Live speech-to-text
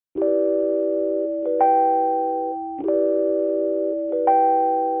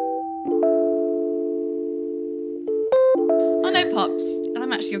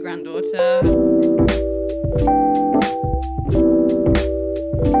actually your granddaughter.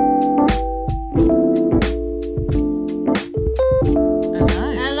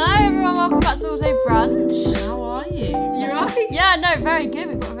 Hello everyone, welcome back to All Day Brunch. How are you? You right? Yeah, no, very good.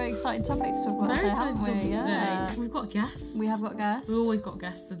 We've got a very exciting topic to talk about Very today, excited haven't to talk we? Yeah. today. We've got guests. We have got guests. We've always got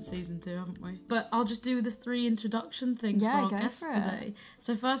guests in season 2, haven't we? But I'll just do this 3 introduction thing Yeah, for our go guest for it. today.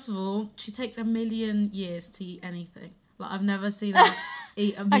 So first of all, she takes a million years to eat anything. Like I've never seen her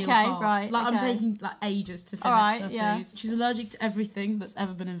eat a meal Okay, fast. right, Like I'm okay. taking like ages to finish Alright, her yeah. food. She's allergic to everything that's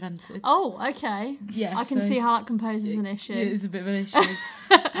ever been invented. Oh, okay. Yeah, I can so see how that composes an issue. It is a bit of an issue.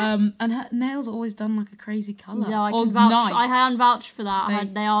 And her nails are always done like a crazy colour. Yeah, I Or can vouch. nice. I can vouch for that.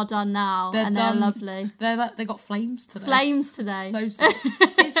 They- They are done now, They're and done- they're lovely. They got flames today. Flames today. Flames today.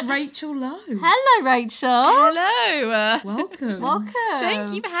 It's Rachel Lowe. Hello, Rachel. Hello. Welcome. Welcome.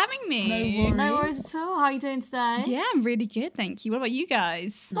 Thank you for having me. No No worries at all. How are you doing today? Yeah, I'm really good, thank you. What about you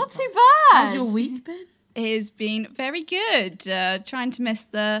guys? Not too bad. How's your week been? It has been very good. Trying to miss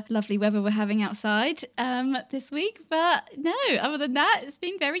the lovely weather we're having outside this week, but no, other than that, it's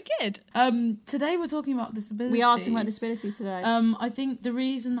been very good. Today we're talking about disabilities. We are talking about disabilities today. I think the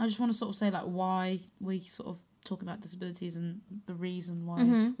reason I just want to sort of say like why we sort of talk about disabilities and the reason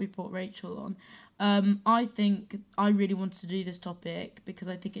why we brought Rachel on. I think I really wanted to do this topic because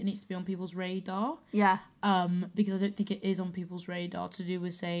I think it needs to be on people's radar. yeah. Because I don't think it is on people's radar to do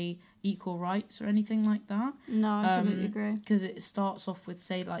with say equal rights or anything like that. No, I completely agree. Because it starts off with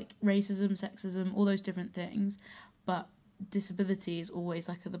say like racism, sexism, all those different things, but disability is always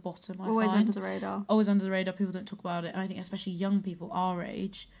like at the bottom. Always I find. under the radar. Always under the radar. People don't talk about it, and I think especially young people our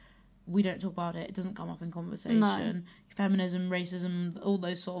age, we don't talk about it. It doesn't come up in conversation. No. Feminism, racism, all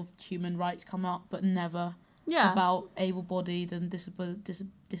those sort of human rights come up, but never Yeah. about able-bodied and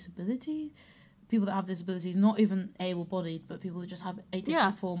disability. People that have disabilities, not even able-bodied, but people that just have a different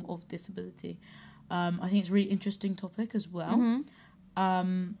Yeah. form of disability. I think it's a really interesting topic as well.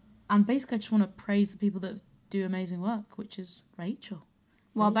 Mm-hmm. And basically, I just want to praise the people that do amazing work, which is Rachel.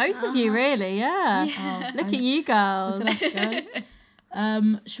 Well, both of you, really, yeah. Oh, Look at you girls. Look at us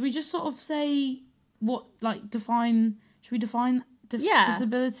go. Should we just sort of say what, like, define? Should we define Yeah.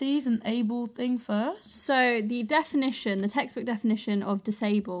 disabilities and able thing first? So the definition, the textbook definition of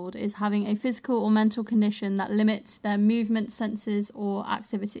disabled is having a physical or mental condition that limits their movement, senses, or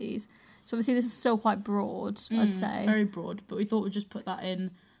activities. So obviously this is still quite broad, I'd say. Very broad, but we thought we'd just put that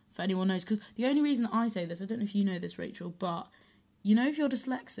in for anyone knows. Because the only reason I say this, I don't know if you know this, Rachel, but you know if you're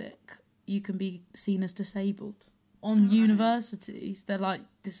dyslexic, you can be seen as disabled. On universities, they're like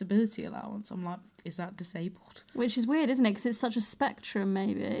disability allowance. I'm like, is that disabled? Which is weird, isn't it? Because it's such a spectrum,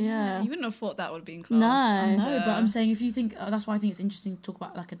 maybe, yeah. You wouldn't have thought that would be in class. No. No, but I'm saying if you think that's why I think it's interesting to talk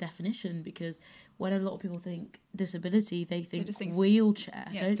about like a definition, because when a lot of people think disability, they think just think- wheelchair,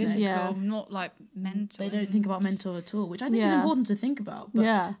 Yeah, don't physical, they? Yeah. not like mental. They don't think about mental at all, which I think is Yeah. important to think about. But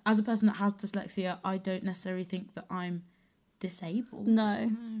Yeah. as a person that has dyslexia, I don't necessarily think that I'm disabled. No. I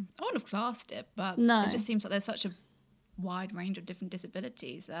wouldn't have classed it, but No. it just seems like there's such a wide range of different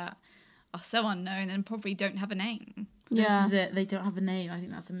disabilities that are so unknown and probably don't have a name. Yeah. This is it. They don't have a name. I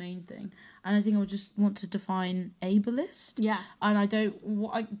think that's the main thing. And I think I would just want to define ableist. Yeah. And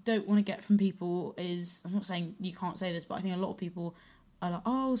what I don't want to get from people is, I'm not saying you can't say this, but I think a lot of people are like,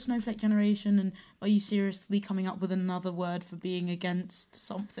 oh, snowflake generation, and are you seriously coming up with another word for being against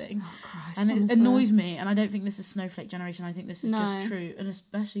something? Oh, Christ, And it honestly. annoys me, and I don't think this is snowflake generation. I think this is No. just true. And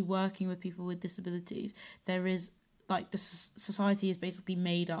especially working with people with disabilities, there is, like, the society is basically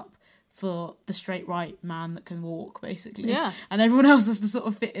made up for the straight right man that can walk, basically. Yeah. And everyone else has to sort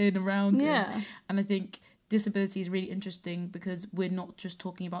of fit in around Yeah. him. And I think disability is really interesting because we're not just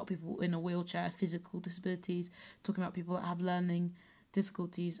talking about people in a wheelchair, physical disabilities, talking about people that have learning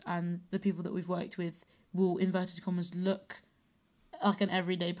difficulties, and the people that we've worked with will, inverted commas, look like an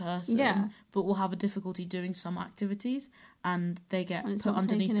everyday person, Yeah. but will have a difficulty doing some activities, and they get And it's put not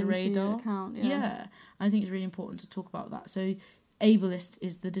underneath taken the into radar. account, Yeah, I think it's really important to talk about that. So ableist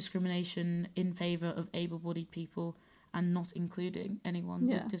is the discrimination in favour of able-bodied people and not including anyone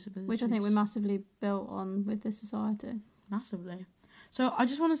Yeah. with disabilities. Which I think we're massively built on with this society. Massively. So I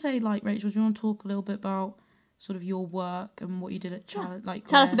just want to say, like, Rachel, do you want to talk a little bit about sort of your work and what you did at Challenge? Like,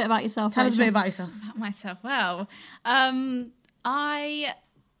 Tell us a bit about yourself. Tell us a bit Rachel. about yourself. About myself, wow. I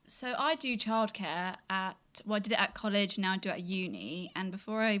do childcare I did it at college, now I do it at uni. And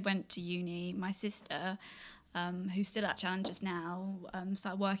before I went to uni, my sister, who's still at Challengers now,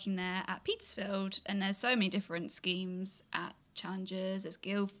 started working there at Petersfield. And there's so many different schemes at Challengers. There's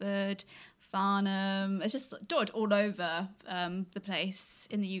Guildford, Farnham. It's just dotted all over the place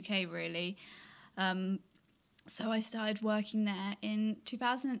in the UK, really. So I started working there in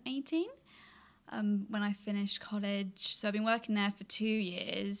 2018 when I finished college. So I've been working there for 2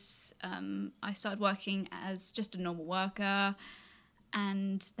 years. I started working as just a normal worker,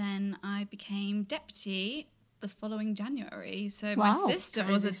 and then I became deputy the following January. So Wow, my sister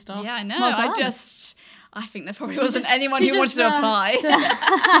crazy was a stuff. Yeah, I know. Well done. I think there probably She wasn't just- anyone she who wanted just, to apply. She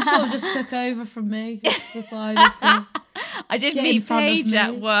sort of just took over from me. Just decided to. I did Get in meet front of Paige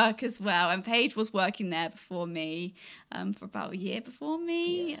at me. work as well, and Paige was working there before me, for about a year before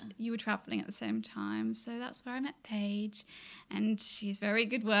me. Yeah. You were travelling at the same time, so that's where I met Paige, and she's a very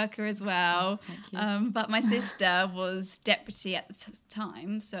good worker as well. Thank you. But my sister was deputy at the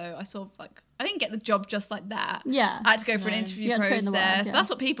time, so I sort of I didn't get the job just like that. Yeah. I had to go for an No. interview You had to put in process. the work, But yeah. that's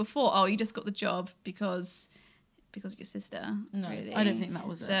what people thought. Oh, you just got the job because of your sister. No, really. I don't think that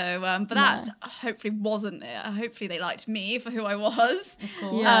was it. So, but that hopefully wasn't it. Hopefully they liked me for who I was. Of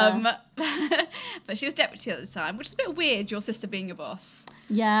course. Yeah. But she was deputy at the time, which is a bit weird, your sister being a boss.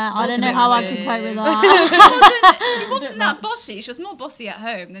 Yeah, I That's don't a know bit how I weird. could cope with that. She wasn't that much. bossy. She was more bossy at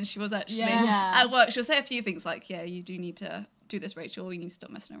home than she was actually Yeah. at work. She'll say a few things like, yeah, you do need to do this, Rachel. You need to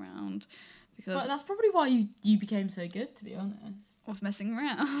stop messing around. Because But that's probably why you became so good, to be honest. of messing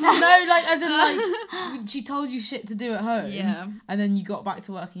around. No, like as in like she told you shit to do at home. Yeah. And then you got back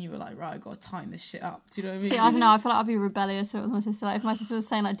to work and you were like, right, I've got to tighten this shit up. Do you know what I mean? See, I don't know. I feel like I'd be rebellious with my sister. Like, if my sister was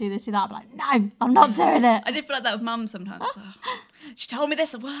saying, like, do this, do that, I'd be like, no, I'm not doing it. I did feel like that with mum sometimes. So, she told me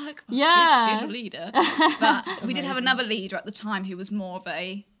this at work. Yeah. She's your leader. But we did have Amazing. another leader at the time who was more of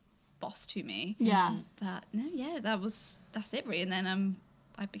a boss to me. Yeah. But no, yeah, that's it really. And then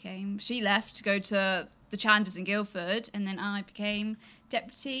she left to go to the Challenges in Guildford, and then I became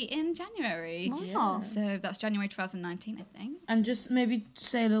deputy in January. Wow. So that's January 2019, I think. And just maybe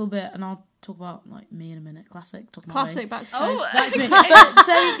say a little bit, and I'll talk about like me in a minute. Classic. Talk about Classic me. backstage. Oh, That's me. But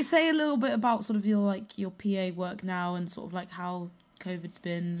say a little bit about sort of your PA work now, and sort of like how COVID's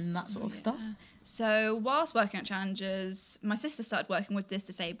been and that sort of stuff. So whilst working at Challenges, my sister started working with this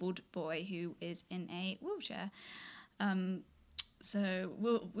disabled boy who is in a wheelchair. So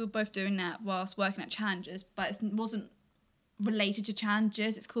we were both doing that whilst working at Challenges, but it wasn't related to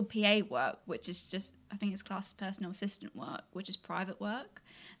Challenges. It's called PA work, which is just, I think it's classed as personal assistant work, which is private work.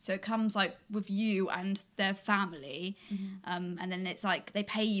 So it comes like with you and their family, and then it's like they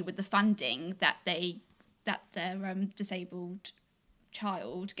pay you with the funding that their disabled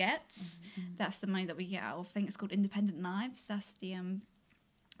child gets. That's the money that we get out of. I think it's called Independent Lives. That's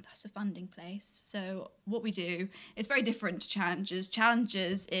the funding place. So what we do is very different to Challenges.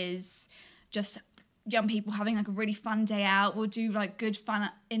 Challenges is just young people having like a really fun day out. We'll do like good fun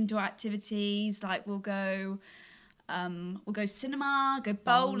indoor activities. Like we'll go cinema, go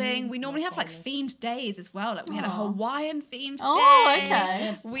bowling. We normally have like themed days as well. Like we had a Hawaiian themed Oh, day.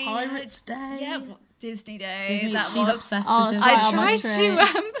 okay. We Pirates Day. Yeah, Disney Day. Disney. That She's was. obsessed Oh, with it's Disney. right I on my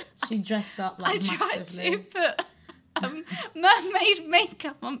tried street. to She dressed up I like tried massively. to put mermaid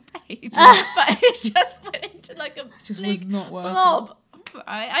makeup on Paige, but it just went into like a Just big was not working. blob.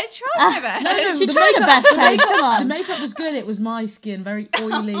 I tried my best. No, She the tried her makeup- best, the Paige, makeup- come on. The makeup was good. It was my skin, very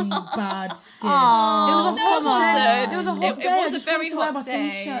oily, bad skin. Aw, it was a no, hot it wasn't. day. It was a hot It day. was I a just very wanted to wear my hot day.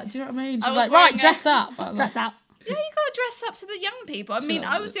 t-shirt. Do you know what I mean? I She's was like, wearing right, dress up. I was Dress like, out. Yeah, you gotta dress up so the young people. I mean,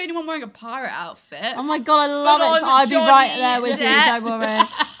 I was the only one wearing a pirate outfit. Oh my god, I love Full it. So on I'd be right Johnny there with you, Depp. don't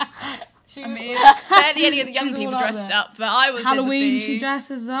worry. she I was mean, barely any of the young she's people all out dressed there. up, but I was in the Halloween, theme. she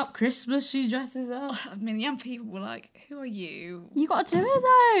dresses up. Christmas, she dresses up. I mean, the young people were like, "Who are you?" You got to do it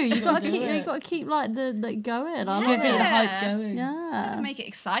though. You got to do keep. it. You got to keep like the going. I love Get the it. hype going. Yeah. To make it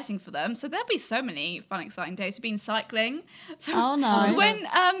exciting for them. So there'll be so many fun, exciting days. We've been cycling. So Oh, nice. we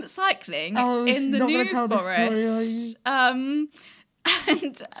went cycling Oh, in she's the not gonna New tell this story, are you? Forest. And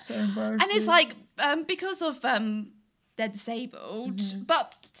So embarrassing. it's like because of they're disabled, Mm-hmm.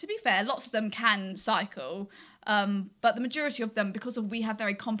 but to be fair, lots of them can cycle. But the majority of them, because of we have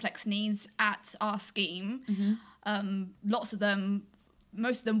very complex needs at our scheme, Mm-hmm. lots of them,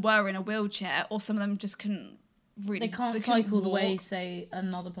 most of them were in a wheelchair, or some of them just couldn't really. they can't couldn't cycle the way, walk. say,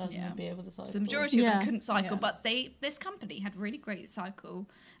 another person Yeah. would be able to cycle. So the majority of Yeah. them couldn't cycle, Yeah. but this company had really great cycle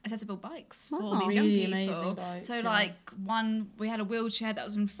accessible bikes for Wow. these Really young people. amazing bikes, so yeah. like we had a wheelchair that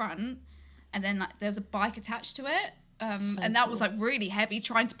was in front, and then like there was a bike attached to it, So and that was cool. like really heavy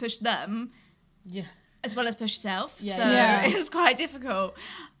trying to push them Yeah. as well as push yourself. Yeah, so yeah. it was quite difficult.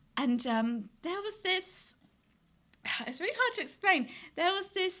 And there was this. It's really hard to explain. There was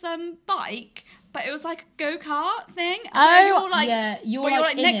this bike, but it was like a go-kart thing. And Oh, you're like, yeah, you're where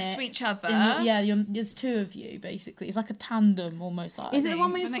like in next it, to each other. there's two of you basically. It's like a tandem almost. Like Is it the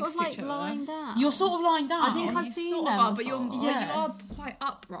one where We're you're sort next of to like each other. lying down? you're sort of lying down. I think I've You seen sort them of are, but you're before. you Yeah. are quite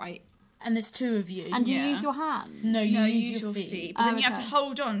upright. And there's two of you. And do you Yeah. use your hand? no, you No, use your feet. But then you have okay. to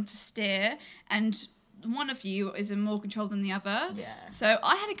hold on to steer, and one of you is in more control than the other. Yeah. So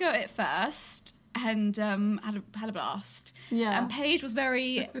I had to go at it first, and had a blast. Yeah. And Paige was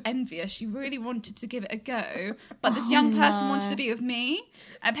very envious. She really wanted to give it a go, but this young person wanted to be with me.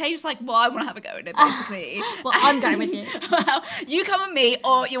 And Paige was like, "Well, I want to have a go at it, basically." Well, I'm going with you. Well, you come with me,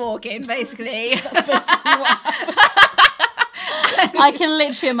 or you walk in, basically. That's basically what happened. I can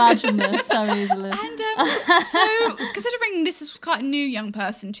literally imagine this so easily. And so, considering this is quite a new young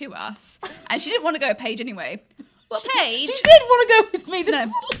person to us, and she didn't want to go with Paige anyway. Well, Paige, She did want to go with me. This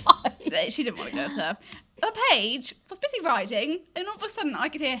is a lie. she didn't want to go with her. But Paige was busy riding, and all of a sudden I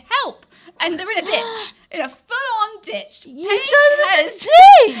could hear help, and they're in a ditch, in a full-on ditch. You drove into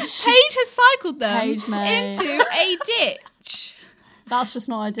a ditch. Paige has cycled them Paige, mate. into a ditch. That's just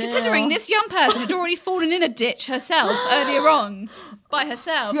not ideal. Considering this young person had already fallen in a ditch herself earlier on by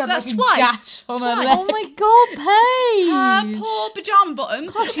herself. She So had that's like a twice. gash on her Twice. leg. Oh my god, Her Paige. poor pyjama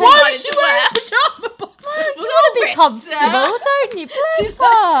bottoms. which she Why decided was she to wearing wear. pyjama bottoms? You want to be ripped, comfortable, don't you? Bless She's her.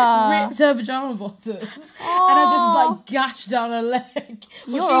 like ripped her pyjama bottoms and had this Aw. like gash down her leg.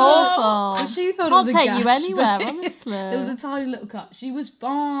 You're Well, she thought- awful. well, she thought Can't it was a take you gash, anywhere, but honestly. It was a tiny little cut. She was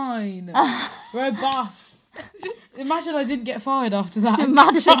fine, robust. Imagine I didn't get fired after that.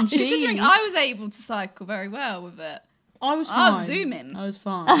 Imagine, Christ. gee. Considering I was able to cycle very well with it. I was I fine. was zooming. I was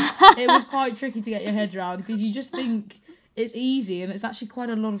fine. It was quite tricky to get your head around because you just think it's easy and it's actually quite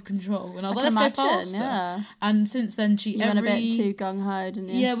a lot of control. And I was like, can let's go imagine, faster. yeah. And since then, she You every went a bit too gung-ho, didn't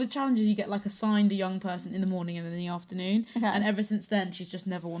you? yeah, with challenges you get like assigned a young person in the morning and then in the afternoon. Okay. And ever since then, she's just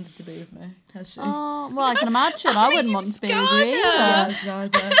never wanted to be with me. Has she? Oh, well, I can imagine. I wouldn't you've want to be with you scarred either. her. Yeah, it's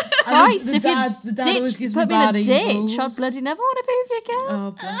right, Christ, the if dad you always ditch, gives put me me in bad a ditch, evils. I'd bloody never want to be with you again.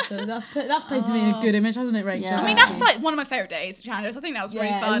 Oh, bless her. That's painted me in a good image, hasn't it, Rachel? Yeah. I mean, that's like one of my favourite days, challenges. I think that was really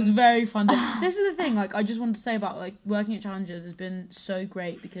Yeah, fun. it was very fun. This is the thing, like, I just wanted to say about, like, working at Challenges has been so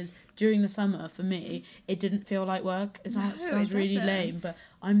great because during the summer, for me, it didn't feel like work. It sounds it really doesn't. lame, but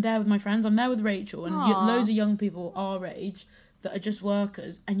I'm there with my friends. I'm there with Rachel and Aw. loads of young people our age that are just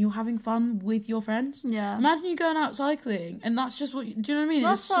workers and you're having fun with your friends. Yeah. Imagine you going out cycling and that's just what, do you know what I mean?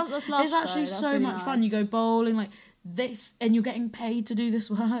 That's lush, it's though. actually That's so really much fun. nice. You go bowling, like, this, and you're getting paid to do this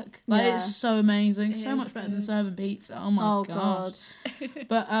work. Like, Yeah. it's so amazing. It So is much better than good. serving pizza. Oh my Oh, God.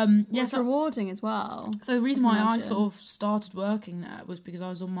 But Yeah, it's so rewarding as well. the reason I why can I imagine. sort of started working there was because I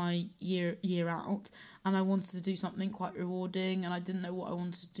was on my year out and I wanted to do something quite rewarding and I didn't know what I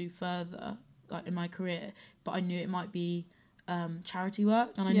wanted to do further like in my career, but I knew it might be charity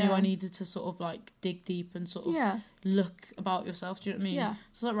work and I knew Yeah. I needed to sort of like dig deep and sort of Yeah. look about yourself. Do you know what I mean? Yeah.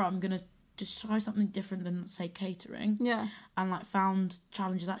 So like, right, I'm gonna just try something different than say catering. Yeah. And like found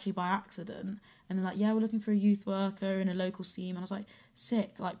Challenges actually by accident and they're like, yeah, we're looking for a youth worker in a local scheme. And I was like,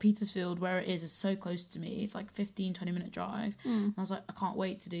 sick. Like Petersfield, where it is so close to me. It's like 15-20 minute drive. And I was like, I can't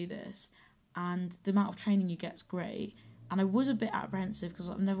wait to do this. And the amount of training you get is great. And I was a bit apprehensive because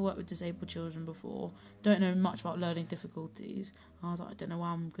I've never worked with disabled children before. Don't know much about learning difficulties. And I was like, I don't know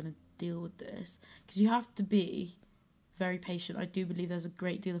how I'm going to deal with this. Because you have to be very patient. I do believe there's a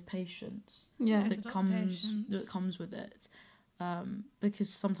great deal of patience Yeah. There's a that lot of comes patience. that comes with it. Because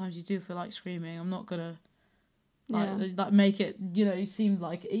sometimes you do feel like screaming. I'm not gonna like make it, seem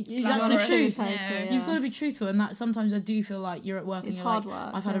like it, that's the Glamorous. truth. Yeah. You've got to be truthful, and that sometimes I do feel like you're at work It's and you're hard like,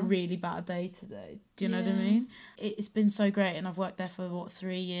 work, I've had a yeah. really bad day today. Do you know what I Yeah. mean? It's been so great, and I've worked there for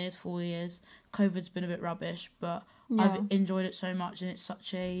 3 years, 4 years. COVID's been a bit rubbish, but Yeah. I've enjoyed it so much, and it's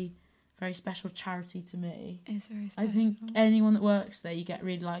such a very special charity to me. It's very I special. think anyone that works there, you get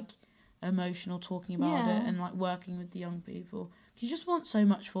really like emotional talking about Yeah. it and like working with the young people. You just want so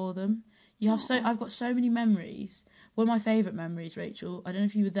much for them. I've got so many memories. One of my favourite memories, Rachel, I don't know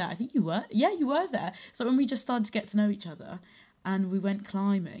if you were there. I think you were. Yeah, you were there. So when we just started to get to know each other and we went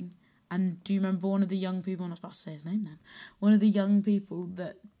climbing, and do you remember one of the young people, and I was about to say his name then, one of the young people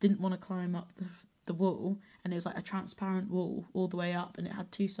that didn't want to climb up the wall, and it was like a transparent wall all the way up and it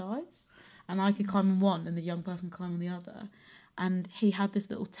had two sides, and I could climb on one and the young person could climb on the other, and he had this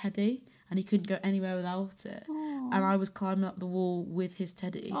little teddy and he couldn't go anywhere without it. And I was climbing up the wall with his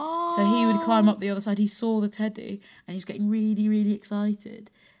teddy. So he would climb up the other side. He saw the teddy and he was getting really, really excited.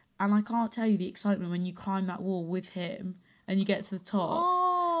 And I can't tell you the excitement when you climb that wall with him and you get to the top.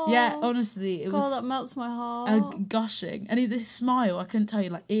 Oh. Yeah, honestly, it God, was that melts my heart. gushing. And this smile, I couldn't tell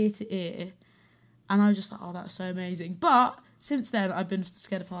you, like ear to ear. And I was just like, oh, that's so amazing. But since then, I've been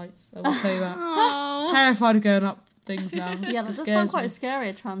scared of heights. I will tell you that. Aw. Terrified of going up things now. Yeah, that does sound quite scary,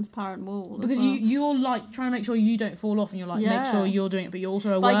 a transparent wall. as Because well. you're like trying to make sure you don't fall off and you're like, make Yeah. sure you're doing it, but you're also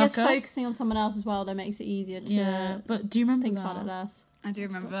a But worker. I guess focusing on someone else as well, that makes it easier to Yeah, but do you remember think that? about it less. I do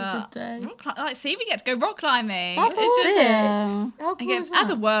remember. Such a good day. See, we get to go rock climbing. That's It's just- awesome. How cool Again, is that? as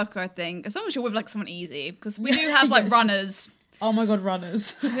a worker, I think, as long as you're with like someone easy, because we do have like Yes. runners. Oh my god,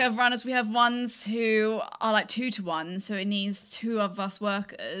 runners. We have runners. We have ones who are like 2-to-1, so it needs 2 of us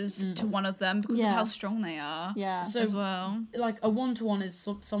workers to one of them because of Yeah. how strong they are. Yeah. So as well. like a 1-to-1 is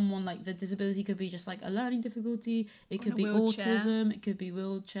someone like the disability could be just like a learning difficulty, it could a be wheelchair. autism, it could be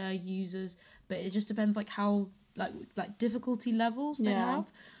wheelchair users, but it just depends like how like difficulty levels they Yeah.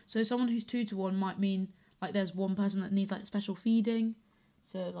 have. So someone who's 2-to-1 might mean like there's one person that needs like special feeding,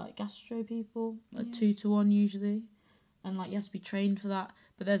 so like gastro people are 2-to-1 usually, and like you have to be trained for that.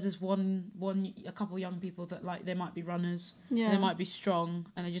 But there's this a couple young people that like they might be runners, Yeah. they might be strong,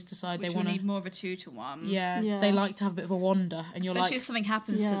 and they just decide Which they will want need to. more of a 2-to-1. Yeah, Yeah. they like to have a bit of a wander, and you're Especially like, if something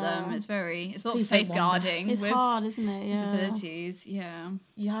happens to them, Yeah. it's a lot of Please don't wander. safeguarding It's with hard, isn't it? Yeah. disabilities. Yeah.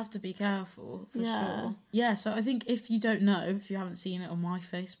 you have to be careful for Yeah. sure. Yeah, so I think if you don't know, if you haven't seen it on my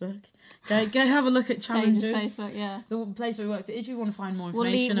Facebook, go have a look at Changes challenges. Facebook, yeah. The place where we worked. If you want to find more We'll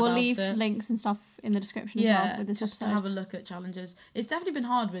information leave, about we'll leave it, links and stuff in the description as well with this just to episode. have a look at challenges. It's definitely been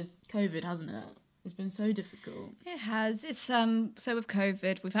hard with COVID, hasn't it? It's been so difficult. It has. It's so with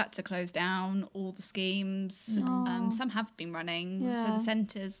COVID, we've had to close down all the schemes. Oh. Some have been running. So Yeah. the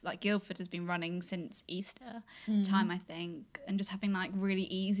centres, like Guildford, has been running since Easter time, I think, and just having like really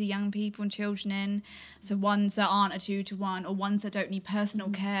easy young people and children in. So ones that aren't a 2-to-1, or ones that don't need personal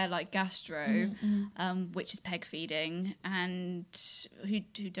care, like gastro, which is peg feeding, and who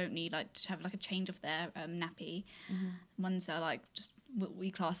don't need like to have like a change of their nappy. Ones that are like just what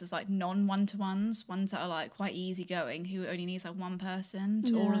we class as like non-1-to-1s, ones that are like quite easy-going, who only needs like one person.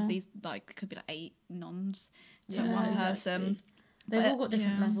 To all Yeah. of these, like, could be like 8 nons to Yeah, one exactly. person. They've But, all got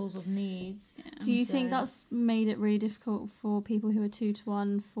different yeah. levels of needs. Do you think So- that's made it really difficult for people who are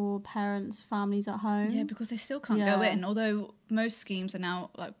 2-to-1, for parents, families at home? Yeah, because they still can't go Yeah. in. Although most schemes are now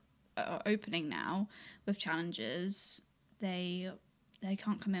like are opening now with challenges, they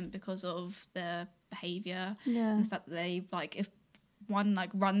can't come in because of their behaviour. Yeah. And the fact that they like if one like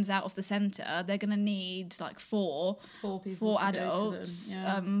runs out of the centre, they're gonna need like 4 4 people, for to go to adults,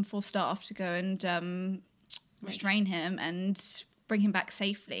 them. Yeah. for staff to go and restrain him and bring him back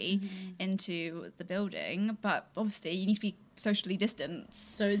safely into the building. But obviously, you need to be socially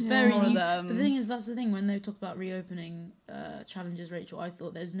distanced. So it's Yeah. very. All of You, them. the thing is, that's the thing when they talk about reopening challenges, Rachel. I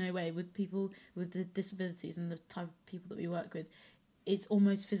thought there's no way with people with the disabilities and the type of people that we work with. It's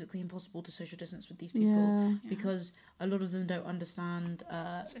almost physically impossible to social distance with these people Yeah. because a lot of them don't understand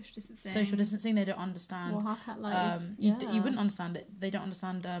Social distancing. social distancing. They don't understand. Well, how can, like, it's- You yeah. wouldn't understand it. They don't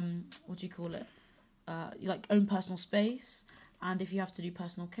understand what do you call it? Like own personal space, and if you have to do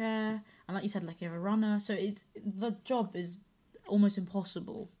personal care, and like you said, like you have a runner, so it's the job is almost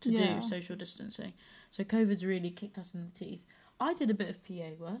impossible to Yeah. do social distancing. So COVID's really kicked us in the teeth. I did a bit of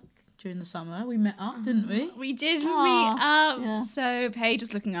PA work during the summer. We met up, didn't we? We did Aw, meet up. yeah. So Paige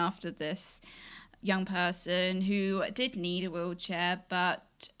was looking after this young person who did need a wheelchair,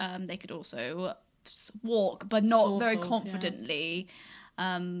 but they could also walk, but not Sort very of, yeah. confidently.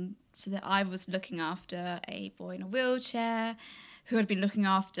 So that I was looking after a boy in a wheelchair who had been looking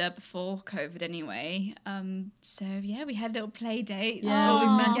after before COVID anyway. So yeah, we had little play dates. Yeah, we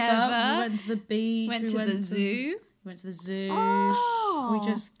all met together. up. We went to the beach. Went we to the zoo. Went to the zoo. Oh, We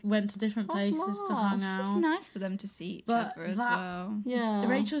just went to different That's places to hang lush. It's just out. nice for them to see each But other as that- well. yeah.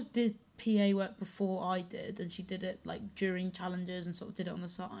 Rachel's did PA work before I did, and she did it like during challenges and sort of did it on the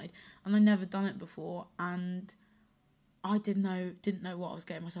side. And I never done it before, and I didn't know what I was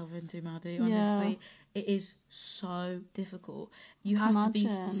getting myself into, Maddie. Honestly, it is so difficult. You have to be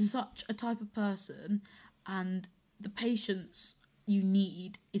Imagine. such a type of person, and the patience you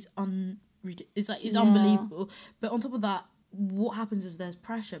need is Yeah. unbelievable. But on top of that, what happens is there's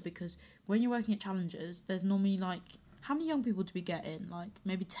pressure because when you're working at challenges, there's normally like how many young people do we get in? Like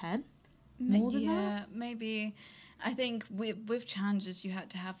maybe 10? More than that? Maybe. I think with challenges, you had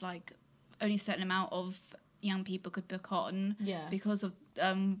to have like only a certain amount of young people could book on. Yeah. Because of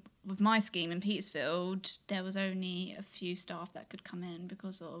with my scheme in Petersfield, there was only a few staff that could come in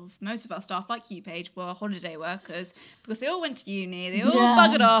because of most of our staff, like you, Paige, were holiday workers because they all went to uni. They all Yeah.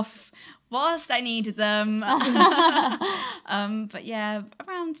 buggered off whilst I needed them. But yeah,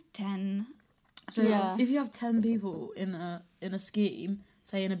 around 10. So Yeah. if you have 10 people in a scheme,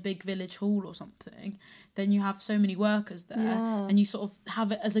 say in a big village hall or something, then you have so many workers there Yeah. and you sort of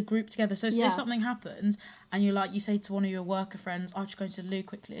have it as a group together. So Yeah. if something happens and you say to one of your worker friends, I'll just go to the loo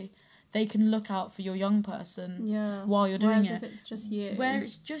quickly, they can look out for your young person Yeah. while you're doing Whereas it. if it's just you. Where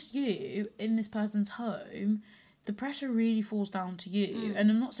it's just you in this person's home, the pressure really falls down to you. And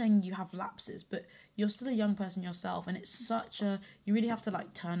I'm not saying you have lapses, but you're still a young person yourself, and it's you really have to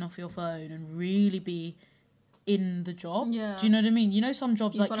like turn off your phone and really be in the job. Yeah. Do you know what I mean? You know, some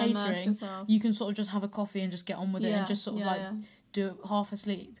jobs You've like gotta immerse catering, yourself. you can sort of just have a coffee and just get on with it and just sort of do it half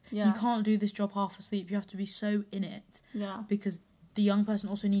asleep. Yeah. You can't do this job half asleep. You have to be so in it. Yeah. Because the young person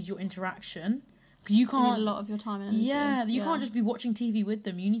also needs your interaction. Because you You need can't. a lot of your time and energy. Yeah, you can't just be watching TV with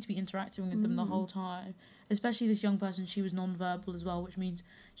them. You need to be interacting with them the whole time. Especially this young person, she was non-verbal as well, which means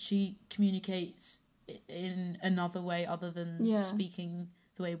she communicates in another way other than speaking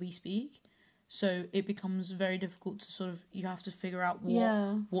the way we speak. So it becomes very difficult to sort of, you have to figure out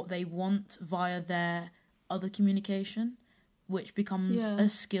what they want via their other communication, which becomes a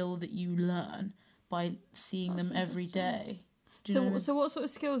skill that you learn by seeing them every day. So what sort of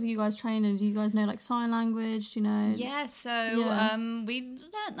skills are you guys training? Do you guys know like sign language? Do you know? Yeah, so we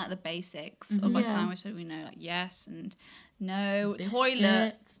learnt like the basics of like sign language. So we know like yes and no,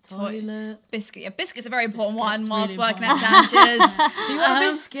 Biscuits, toilet, biscuit. Yeah, biscuit's a very important Biscuit's one whilst really working at Challenges. Do you want a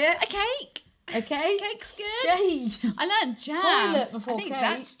biscuit? A cake. A cake? Cake's good. Cake. I learned jam. Toilet before I think cake.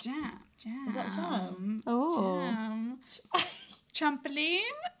 that's jam. Is that jam? Oh. Jam. Trampoline.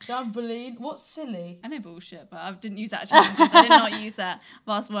 Trampoline. What's silly? I know bullshit, but I didn't use that at Challenges. I did not use that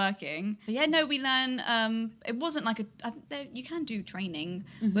whilst working. But yeah, no, we learn. It wasn't like you can do training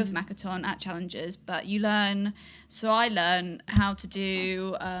with Makaton at Challenges, but you learn. So I learn how to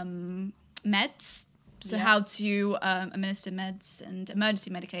do meds. So how to administer meds and emergency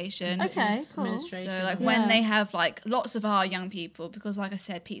medication. Okay, cool. Administration. So like when they have like lots of our young people, because like I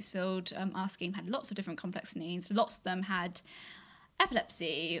said, Petersfield, our scheme had lots of different complex needs. Lots of them had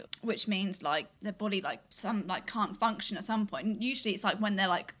epilepsy, which means like their body like some like can't function at some point. And usually it's like when they're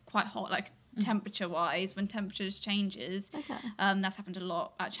like quite hot, like temperature wise, when temperatures changes. Okay. That's happened a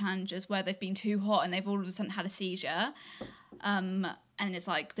lot at Challenges where they've been too hot and they've all of a sudden had a seizure. And it's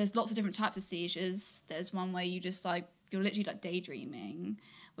like there's lots of different types of seizures. There's one where you just like you're literally like daydreaming,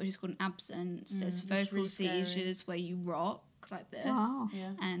 which is called an absence. There's focal really scary. seizures where you rock like this. Wow.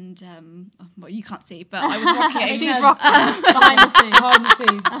 Yeah. And well, you can't see, but I was rocking. She's rocking behind the scenes. Behind the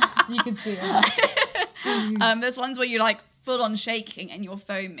scenes. You can see it. There's ones where you're like full on shaking and you're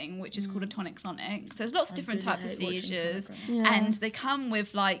foaming, which is called a tonic-clonic. So there's lots of different really types of hate watching seizures, tonic-clonic. Yeah. and they come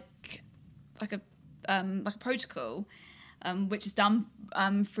with like a protocol, which is done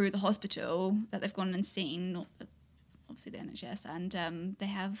through the hospital that they've gone and seen, obviously the NHS, and they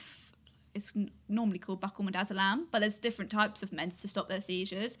have. It's normally called buccal midazolam, but there's different types of meds to stop their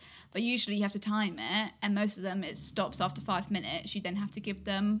seizures. But usually you have to time it, and most of them it stops after 5 minutes. You then have to give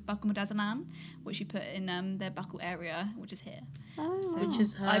them buccal midazolam, which you put in their buccal area, which is here. Oh. So- Which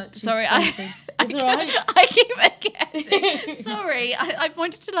is her. she's sorry, pointing. It's alright. I keep forgetting. Sorry, I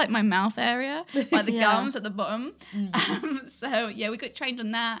pointed to like my mouth area, like the Yeah. gums at the bottom. So yeah, we got trained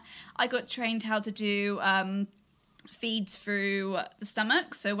on that. I got trained how to do feeds through the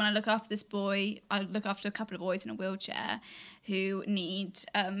stomach. So when I look after this boy, I look after a couple of boys in a wheelchair who need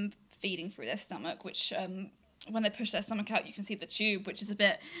feeding through their stomach, which when they push their stomach out, you can see the tube, which is a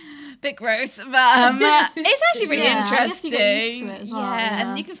bit gross, but it's actually really Yeah, I guess interesting. you get used to it as well, yeah.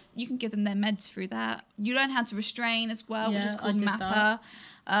 And you can give them their meds through that. You learn how to restrain as well, which Yeah, is I called did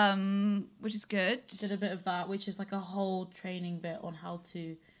MAPA, which is good. Did a bit of that, which is like a whole training bit on how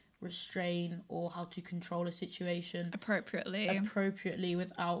to restrain or how to control a situation appropriately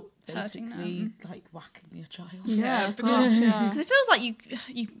without Hurting basically like whacking your child. Yeah, because gosh, yeah. it feels like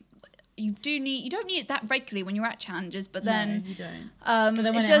you don't need it that regularly when you're at Challenges, but then No, you don't. But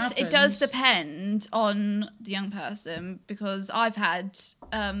then when it does happens- depend on the young person, because I've had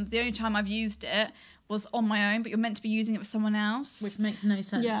the only time I've used it was on my own, but you're meant to be using it with someone else. Which makes no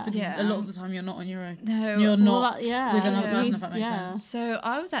sense Yeah. because Yeah. a lot of the time you're not on your own. No. You're not Well, yeah, with another yeah. person, if that makes Yeah. sense. So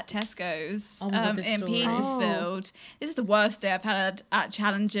I was at Tesco's Oh my God, this in story. Petersfield. This is the worst day I've had at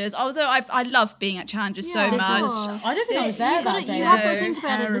Challenges. Although I love being at Challenges so Yeah, This much. is much. I don't think I was This- there You gotta- that day. you have to No. think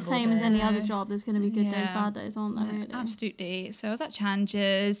about it the Terrible same as day. any other job. There's going to be good days, Yeah. bad days, aren't there? Really? Absolutely. So I was at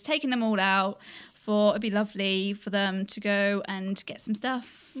Challenges, taking them all out. It'd be lovely for them to go and get some stuff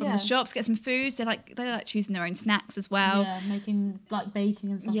from Yeah. the shops, get some foods. They like choosing their own snacks as well. Yeah, making like baking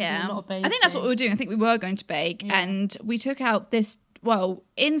and stuff. Yeah. We do a lot of baking. I think that's what we were doing. I think we were going to bake, Yeah. and we took out this. Well,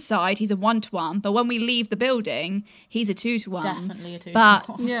 inside he's a 1-to-1, but when we leave the building, he's a 2-to-1. Definitely a 2-to-1.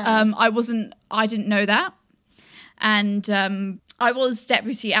 But Yeah. I didn't know that, and I was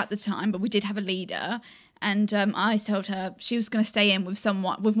deputy at the time, but we did have a leader. And I told her she was going to stay in with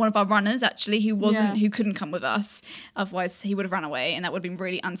one of our runners actually, who couldn't come with us. Otherwise he would have run away and that would have been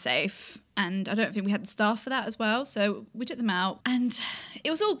really unsafe. And I don't think we had the staff for that as well. So we took them out and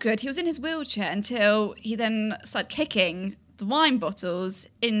it was all good. He was in his wheelchair until he then started kicking the wine bottles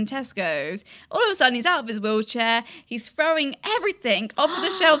in Tesco's. All of a sudden he's out of his wheelchair, he's throwing everything off of the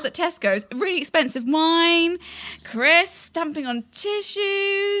shelves at Tesco's, really expensive wine, Chris stamping on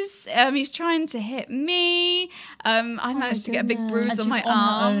tissues, he's trying to hit me, I managed to get a big bruise on my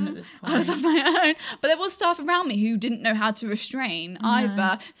arm. Own at this point. I was on my own, but there was staff around me who didn't know how to restrain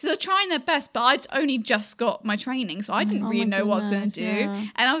either, so they're trying their best, but I'd only just got my training, so I didn't really know what I was going to do,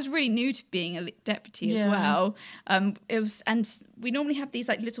 and I was really new to being a deputy as well. And we normally have these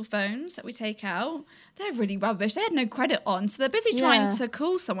like little phones that we take out. They're really rubbish. They had no credit on, so they're busy trying to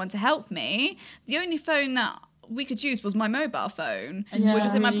call someone to help me. The only phone that we could use was my mobile phone, which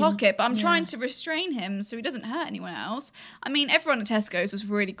was in my pocket, but I'm trying to restrain him so he doesn't hurt anyone else. I mean, everyone at Tesco's was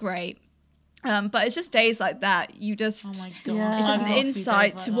really great. But it's just days like that. You just, oh my God. Yeah. it's just I've an got a few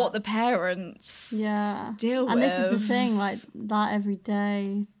insight days to like what that. the parents deal with. And this is the thing, like that every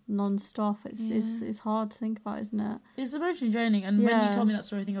day, non-stop. It's hard to think about, isn't it? It's emotionally draining. And when you told me that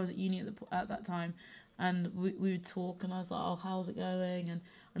story, I think I was at uni at that time, and we would talk, and I was like, "Oh, how's it going?" And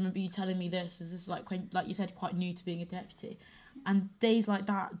I remember you telling me this. Is this like you said, quite new to being a deputy? And days like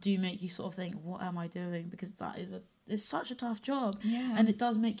that do make you sort of think, "What am I doing?" Because it's such a tough job, and it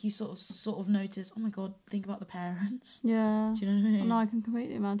does make you sort of notice. Oh my God, think about the parents. Yeah. Do you know what I mean? No, I can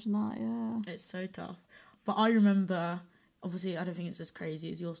completely imagine that. Yeah. It's so tough. But I remember, obviously, I don't think it's as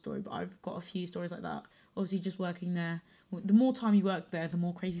crazy as your story, but I've got a few stories like that. Obviously, just working there. The more time you work there, the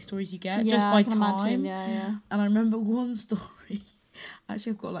more crazy stories you get, just by I can time. imagine, yeah. And I remember one story.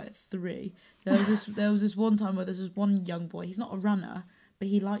 Actually, I've got like 3. There was this one time where there's this one young boy. He's not a runner, but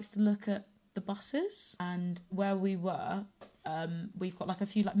he likes to look at the buses. And where we were, we've got like a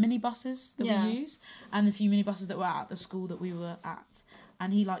few like mini buses that we use, and a few mini buses that were at the school that we were at.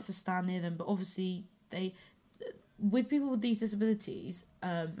 And he likes to stand near them, but obviously with people with these disabilities,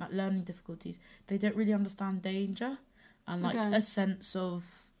 like learning difficulties, they don't really understand danger and like a sense of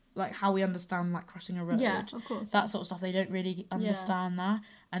like how we understand like crossing a road. Yeah, of course. That sort of stuff, they don't really understand that,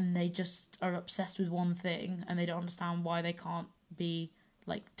 and they just are obsessed with one thing, and they don't understand why they can't be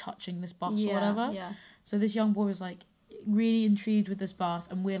like touching this bus or whatever. Yeah. So this young boy was like really intrigued with this bus,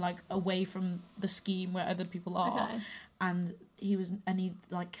 and we're like away from the scheme where other people are, and he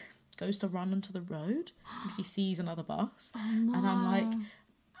like goes to run onto the road because he sees another bus. Oh, no. And I'm like,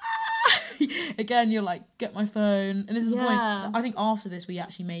 again, you're like, get my phone. And this is the point. I think after this, we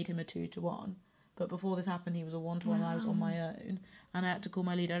actually made him a 2-to-1. But before this happened, he was a 1-to-1 and I was on my own. And I had to call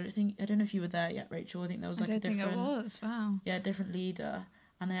my leader. I don't know if you were there yet, Rachel. I think there was like a different... I don't think I was, wow. Yeah, a different leader.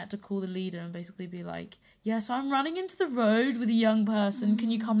 And I had to call the leader and basically be like, yeah, so I'm running into the road with a young person.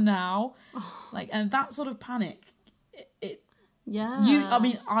 Can you come now? Like, and that sort of panic,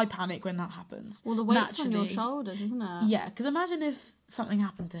 I panic when that happens. Well, the weight's on your shoulders, isn't it? Yeah, because imagine if something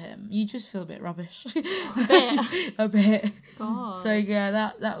happened to him. You just feel a bit rubbish. A bit. God. So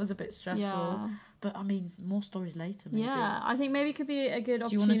yeah, that was a bit stressful. Yeah. But I mean, more stories later. Maybe. Yeah, I think maybe it could be a good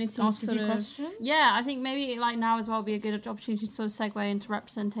opportunity. Do you want to ask a few questions? Yeah, I think maybe like now as well would be a good opportunity to sort of segue into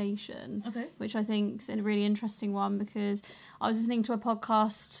representation. Okay. Which I think is a really interesting one, because I was listening to a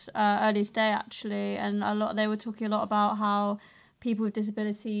podcast earlier today actually, and they were talking a lot about how people with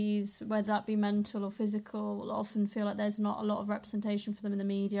disabilities, whether that be mental or physical, will often feel like there's not a lot of representation for them in the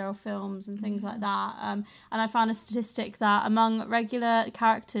media or films and things like that. And I found a statistic that among regular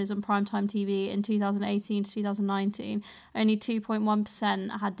characters on primetime TV in 2018 to 2019, only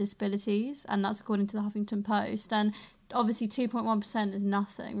 2.1% had disabilities, and that's according to the Huffington Post. And obviously 2.1% is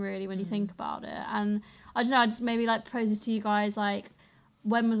nothing really when you think about it. And I don't know, I just maybe like propose this to you guys, like,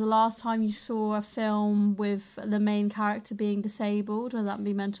 when was the last time you saw a film with the main character being disabled, whether that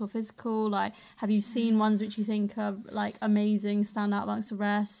be mental or physical? Like, have you seen ones which you think are like amazing, stand out amongst the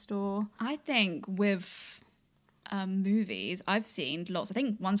rest? Or I think with movies, I've seen lots. I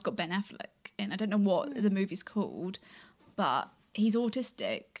think one's got Ben Affleck in. I don't know what the movie's called, but he's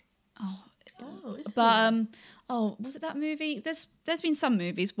autistic. Was it that movie? There's been some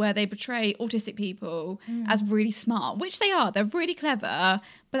movies where they portray autistic people as really smart, which they are. They're really clever,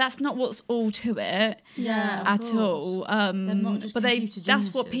 but that's not what's all to it at all. But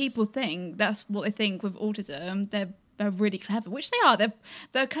that's what people think. That's what they think with autism. They're really clever, which they are.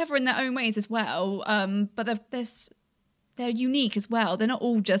 They're clever in their own ways as well. But they're they're unique as well. They're not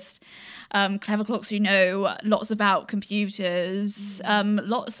all just clever clocks who know lots about computers.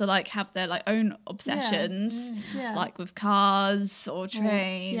 Lots are like have their like own obsessions, Yeah. like with cars or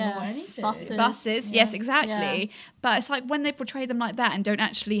trains, yeah. anything. buses. Yes, exactly. Yeah. But it's like when they portray them like that and don't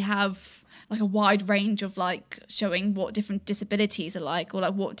actually have like a wide range of like showing what different disabilities are like, or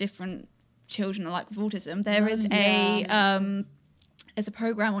like what different children are like with autism. There is there's a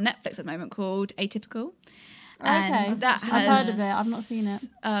program on Netflix at the moment called Atypical. Okay, that I've heard of it. I've not seen it.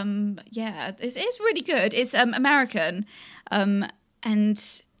 It's really good. It's American, and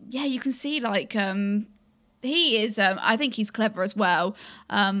yeah, you can see like he is. I think he's clever as well.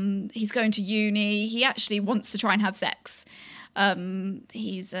 He's going to uni. He actually wants to try and have sex.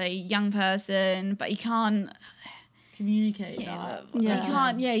 He's a young person, but he can't communicate yeah, that. Yeah. he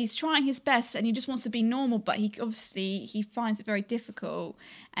can't. Yeah, he's trying his best, and he just wants to be normal, but he finds it very difficult.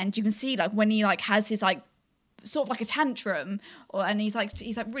 And you can see like when he like has his like sort of like a tantrum, and he's like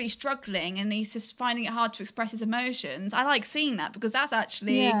really struggling, and he's just finding it hard to express his emotions. I like seeing that because that's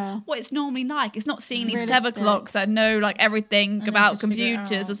actually what it's normally like. It's not seeing these clever Realistic. clocks that know like everything And about just figure it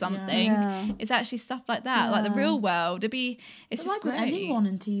computers or out, something. Yeah. It's actually stuff like that, like the real world. It's But just like with great. anyone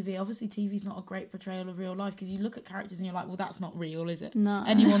in TV, obviously TV's not a great portrayal of real life because you look at characters and you're like, well, that's not real, is it? No.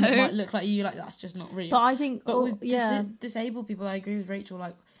 Anyone that might look like you, like that's just not real. But I think, But with yeah, disabled people, I agree with Rachel.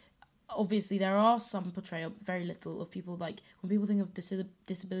 Like, obviously, there are some portrayal, very little, of people. Like, when people think of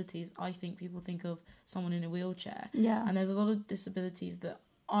disabilities, I think people think of someone in a wheelchair. yeah, And there's a lot of disabilities that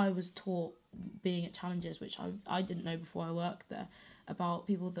I was taught being at Challenges, which I didn't know before I worked there, about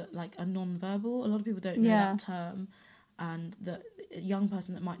people that like are non-verbal. A lot of people don't know Yeah. that term, and that a young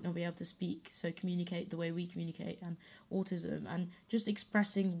person that might not be able to speak, so communicate the way we communicate, and autism, and just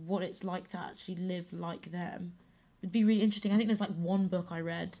expressing what it's like to actually live like them would be really interesting. I think there's like one book I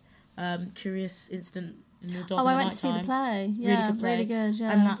read, Curious Incident in the Dog Oh, in I the went to see the Nighttime. play. Yeah, good play. really good.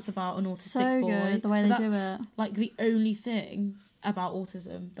 Yeah, And that's about an autistic So boy. good, the way But they do that's it. like the only thing about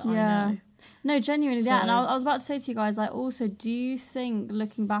autism that Yeah. I know. No, genuinely, yeah. And So- I was about to say to you guys, like, also, do you think,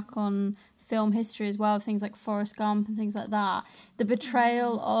 looking back on film history as well, things like Forrest Gump and things like that, the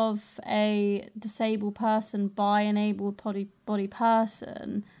betrayal of a disabled person by an able-bodied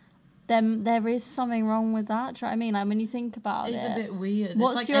person, then there is something wrong with that. Do you know what I mean? Like, when you think about It's it. a bit weird.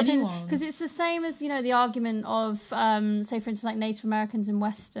 What's it's like your opinion? anyone. Because it's the same as, you know, the argument of, say, for instance, like Native Americans in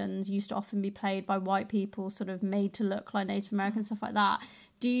Westerns used to often be played by white people, sort of made to look like Native Americans, stuff like that.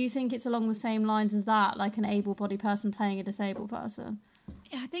 Do you think it's along the same lines as that, like an able-bodied person playing a disabled person?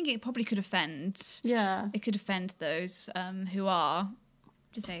 Yeah, I think it probably could offend. Yeah. It could offend those who are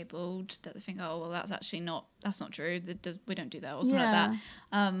disabled, that they think, oh well, that's not true. We don't do that or something like that.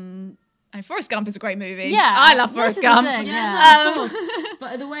 I mean, Forrest Gump is a great movie. Yeah, I love this Forrest is the Gump. thing, Yeah, no, of course.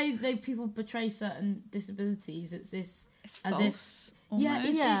 But the way people portray certain disabilities, it's this It's as false. yeah, almost.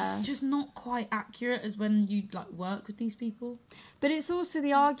 it's just not quite accurate as when you like work with these people. But it's also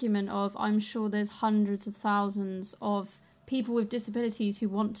the argument of, I'm sure there's hundreds of thousands of people with disabilities who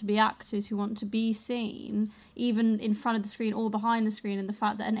want to be actors, who want to be seen, even in front of the screen or behind the screen, and the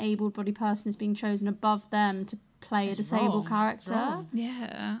fact that an able-bodied person is being chosen above them to play a It's disabled wrong. It's character. wrong.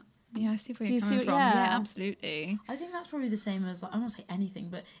 Yeah. Yeah, I see where Do you're you see coming what- from. yeah. Yeah, absolutely. I think that's probably the same as, like, I don't want to say anything,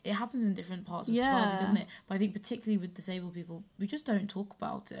 but it happens in different parts of Yeah. society, doesn't it? But I think particularly with disabled people, we just don't talk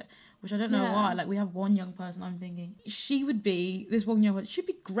about it, which I don't know Yeah. why. Like, we have one young person, I'm thinking, this one young person, she'd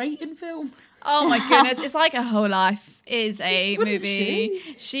be great in film. Oh my goodness, it's like her whole life is a wouldn't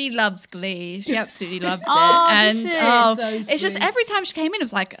movie. She loves Glee. She absolutely loves it. Oh, and does she? So it's just sweet. every time she came in, it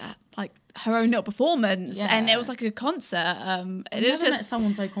was like her own little performance, and it Yeah. was like a concert. And I've it was never met just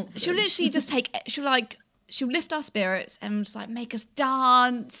someone so confident. she'll literally just she'll lift our spirits and just like make us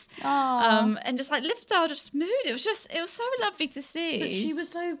dance, Oh. and just like lift our just mood. It was so lovely to see. But she was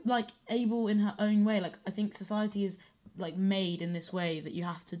so like able in her own way. Like, I think society is like made in this way that you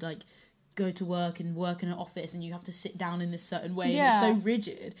have to like go to work and work in an office and you have to sit down in this certain way, and it's so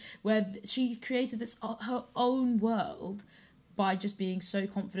rigid, where she created this her own world by just being so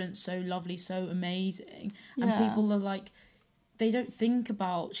confident, so lovely, so amazing. And Yeah. people are like, they don't think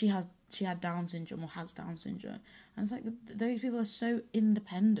about she had Down syndrome or has Down syndrome, and it's like those people are so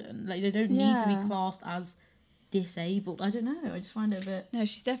independent. Like, they don't need to Yeah. be classed as disabled. I don't know. I just find it a bit. No,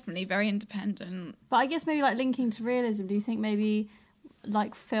 she's definitely very independent. But I guess maybe like linking to realism, do you think maybe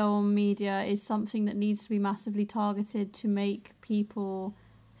like film media is something that needs to be massively targeted to make people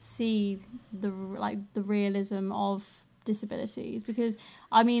see the realism of disabilities? Because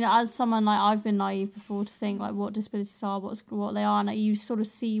I mean, as someone, like, I've been naive before to think like what disabilities are, what they are, and like, you sort of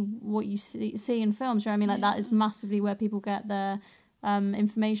see what you see in films. You know what I mean? Like, that is massively where people get their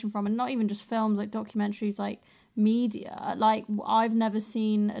information from, and not even just films, like documentaries, like media. Like, I've never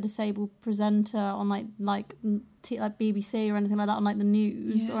seen a disabled presenter on like BBC or anything like that, on like the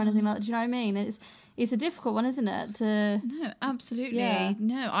news or anything like that. Do you know what I mean? It's a difficult one, isn't it? No, absolutely. Yeah.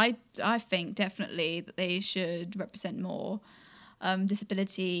 No, I think definitely that they should represent more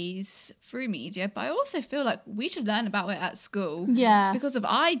disabilities through media, but I also feel like we should learn about it at school. Yeah. Because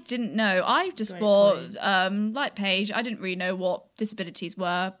I didn't know. I just thought, like Paige, I didn't really know what disabilities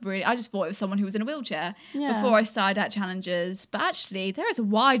were. Really, I just thought it was someone who was in a wheelchair before I started at Challenges. But actually, there is a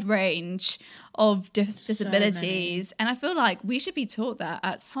wide range of disabilities, and I feel like we should be taught that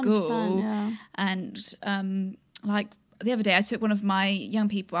at school. Yeah. And like the other day, I took one of my young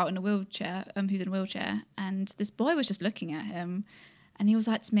people out in a wheelchair, who's in a wheelchair, and this boy was just looking at him, and he was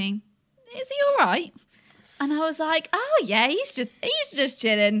like to me, "Is he all right?" And I was like, "Oh yeah, he's just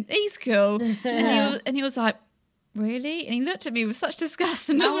chilling. He's cool." And he was like, "Really?" And he looked at me with such disgust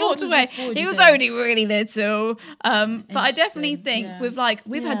and just walked away. He was only really little, but I definitely think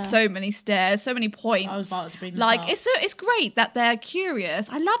we've had so many stares, so many points. I was about to bring this like up. it's great that they're curious.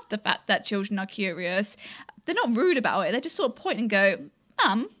 I love the fact that children are curious. They're not rude about it. They just sort of point and go,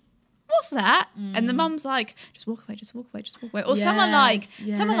 "Mum, what's that?" And the mum's like, "Just walk away, just walk away, just walk away." Or someone like,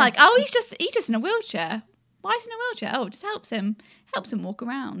 "Oh, he's just in a wheelchair. Why is he in a wheelchair? Oh, it just helps him walk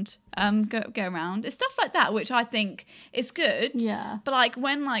around, go around." It's stuff like that which I think is good. Yeah. But like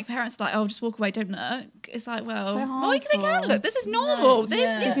when like parents are like, "Oh, just walk away, don't look," it's like, well, So well, they can look. This is normal.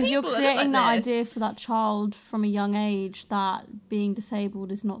 Because you're people that look creating like that this. idea for that child from a young age that being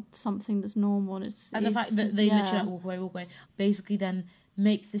disabled is not something that's normal. And the fact that they literally like, walk away, basically then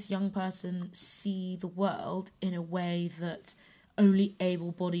makes this young person see the world in a way that only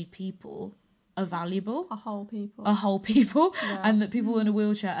able-bodied people are valuable. a whole people. And that people in a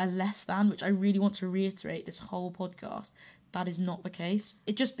wheelchair are less than, which I really want to reiterate this whole podcast. That is not the case.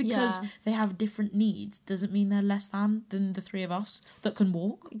 It just because they have different needs doesn't mean they're less than the three of us that can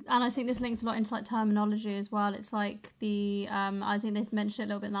walk. And I think this links a lot into like terminology as well. It's like the I think they mentioned it a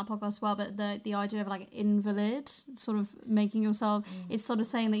little bit in that podcast as well, but the idea of like invalid, sort of making yourself, it's sort of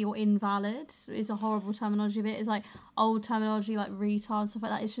saying that you're invalid is a horrible terminology of it. It's like old terminology like retard, stuff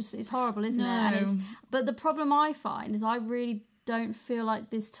like that. It's horrible, isn't it? And but the problem I find is I really don't feel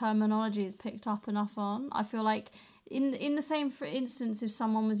like this terminology is picked up enough on. I feel like in the same, for instance, if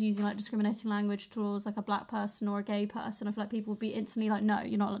someone was using like discriminating language towards like a black person or a gay person, I feel like people would be instantly like, "No,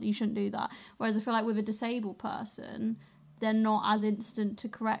 you're not. You shouldn't do that." Whereas I feel like with a disabled person, they're not as instant to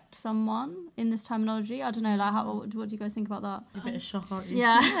correct someone in this terminology. I don't know. Like, what do you guys think about that? A bit of shock, aren't you?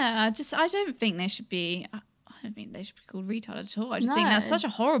 Yeah. I don't think they should be. I don't think they should be called retard at all. I just think that's such a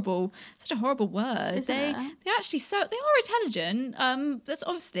horrible word. Isn't it? They're actually they are intelligent. That's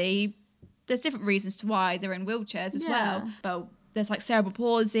obviously. There's different reasons to why they're in wheelchairs as well. But there's like cerebral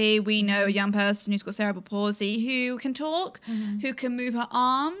palsy. We know a young person who's got cerebral palsy who can talk, who can move her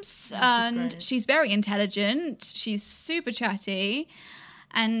arms, and she's very intelligent. She's super chatty,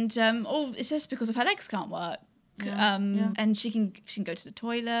 and it's just because of her legs can't work. And she can go to the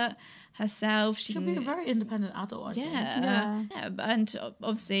toilet herself. She'll be a very independent adult, I think. Yeah. And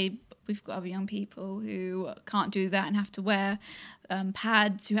obviously we've got other young people who can't do that and have to wear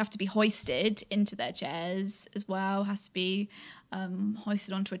pads, who have to be hoisted into their chairs as well, has to be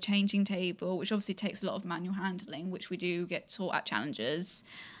hoisted onto a changing table, which obviously takes a lot of manual handling, which we do get taught at Challenges.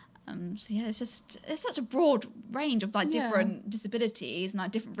 So yeah, it's such a broad range of like different disabilities and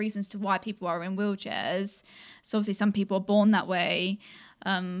like different reasons to why people are in wheelchairs. So obviously some people are born that way,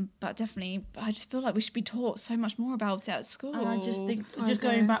 but definitely I just feel like we should be taught so much more about it at school. And I just think,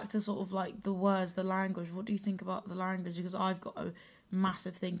 going back to sort of like the words, the language, what do you think about the language? Because I've got a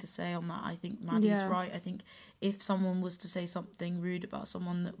massive thing to say on that. I think Maddie's right. I think if someone was to say something rude about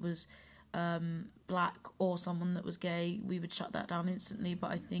someone that was black or someone that was gay, we would shut that down instantly.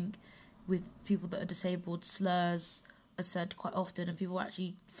 But I think with people that are disabled, slurs are said quite often, and people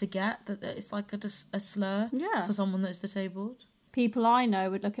actually forget that it's like a slur for someone that's disabled. People I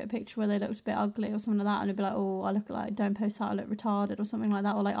know would look at a picture where they looked a bit ugly or something like that, and they'd be like, "Oh, I look like, don't post that, I look retarded," or something like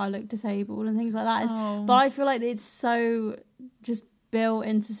that, or like, "I look disabled," and things like that. But I feel like it's so just built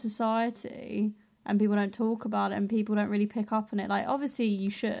into society, and people don't talk about it, and people don't really pick up on it. Like, obviously you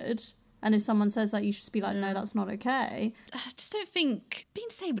should. And if someone says that, you should just be like, "No, that's not okay." I just don't think being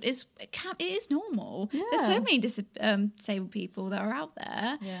disabled it is normal. There's so many disabled people that are out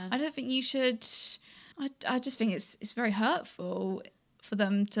there. I don't think you should. I just think it's very hurtful for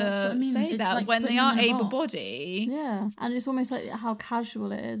them to say that like when they are able-bodied. Yeah, and it's almost like how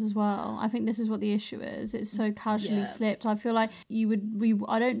casual it is as well. I think this is what the issue is. It's so casually slipped. I feel like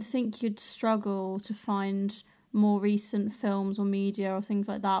I don't think you'd struggle to find more recent films or media or things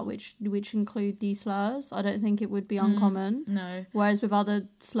like that which include these slurs. I don't think it would be uncommon. No. Whereas with other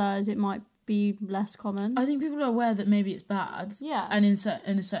slurs, it might be less common. I think people are aware that maybe it's bad. Yeah. And in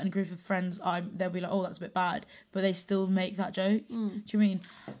a certain group of friends, they'll be like, oh, that's a bit bad. But they still make that joke. Do you mean?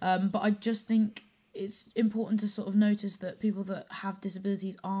 But I just think it's important to sort of notice that people that have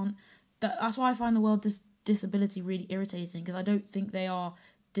disabilities aren't... That's why I find the word disability really irritating, because I don't think they are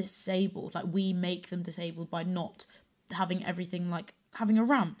disabled. Like, we make them disabled by not having everything, like having a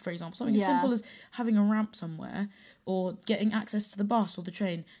ramp, for example. Something as simple as having a ramp somewhere, or getting access to the bus or the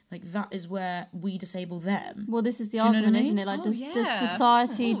train. Like, that is where we disable them. Well, this is the Do you know argument, what I isn't mean? it? Like, does Yeah.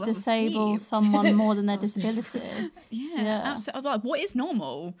 society Oh, that was disable deep. someone more than their That was deep. disability? Yeah, absolutely. I'm like, what is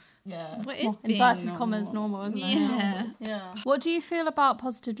normal? Yeah. What is Well, being inverted commas normal, isn't it? Yeah. Yeah. What do you feel about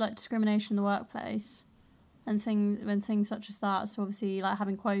positive like discrimination in the workplace and things such as that? So obviously, like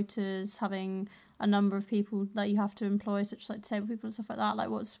having quotas, having a number of people that you have to employ, such as like disabled people and stuff like that. Like,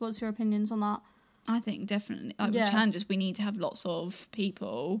 what's your opinions on that? I think definitely, like Yeah. with challenges, we need to have lots of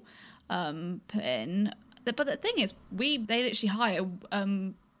people put in. But the thing is, they literally hire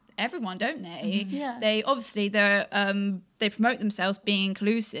everyone, don't they? Yeah. They obviously they promote themselves being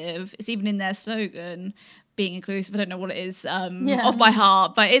inclusive. It's even in their slogan, being inclusive. I don't know what it is off by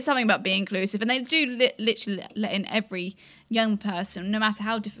heart, but it's something about being inclusive. And they do literally let in every young person, no matter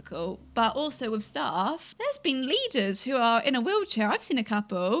how difficult. But also with staff, there's been leaders who are in a wheelchair. I've seen a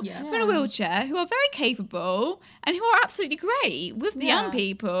couple Yeah. who are in a wheelchair who are very capable and who are absolutely great with the young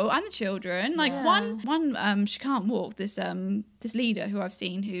people and the children. Like one she can't walk. This leader who I've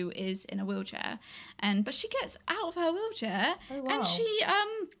seen who is in a wheelchair, but she gets out of her wheelchair and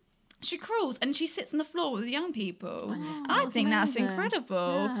she crawls and she sits on the floor with the young people. I think that's amazing.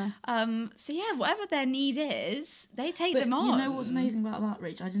 incredible. Yeah. So yeah, whatever their need is, they take But them on. you know what's amazing about that,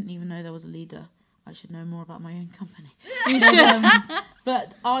 Rich? I didn't even know there was a leader. I should know more about my own company. You should.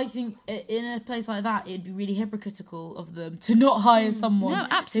 But I think in a place like that, it'd be really hypocritical of them to not hire someone No, who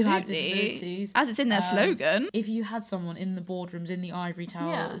had absolutely. disabilities. As it's in their slogan. If you had someone in the boardrooms, in the ivory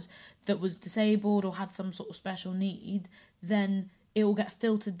towers, that was disabled or had some sort of special need, then it will get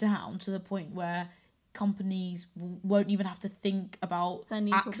filtered down to the point where companies won't even have to think about Their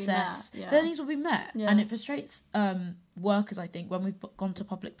needs will be met, access. yeah. Their needs will be met. Yeah. And it frustrates workers, I think, when we've gone to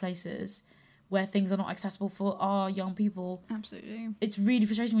public places where things are not accessible for our young people. Absolutely. It's really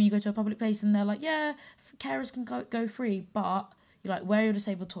frustrating when you go to a public place and they're like, yeah, carers can go free, but you're like, where are your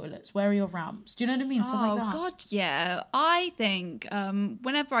disabled toilets? Where are your ramps? Do you know what I mean? Stuff like that. God, yeah. I think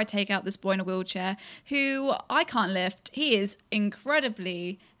whenever I take out this boy in a wheelchair, who I can't lift, he is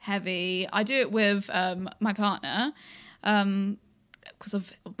incredibly heavy. I do it with my partner.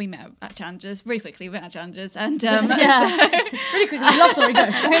 Because we met at Challenges really quickly. We went at Challenges, and Really quickly, love story, go.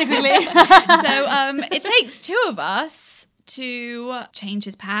 Really quickly. so it takes two of us to change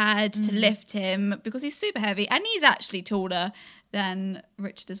his pad, to lift him, because he's super heavy, and he's actually taller than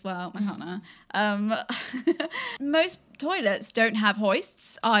Richard as well, my partner. Most toilets don't have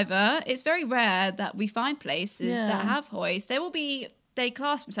hoists either. It's very rare that we find places that have hoists. They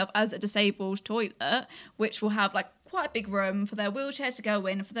class themselves as a disabled toilet, which will have like quite a big room for their wheelchair to go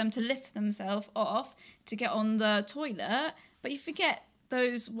in, for them to lift themselves off to get on the toilet. But you forget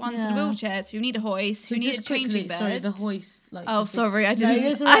those ones in wheelchairs who need a hoist, who need a changing bed. Sorry, the hoist. Like, Oh, sorry, I didn't. No,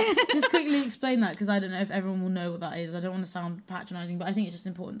 it's all right. Just quickly explain that, because I don't know if everyone will know what that is. I don't want to sound patronising, but I think it's just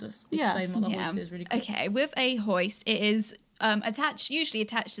important to explain what the hoist is really quick. Okay, with a hoist, it is usually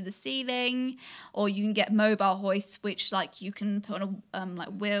attached to the ceiling, or you can get mobile hoists, which like you can put on like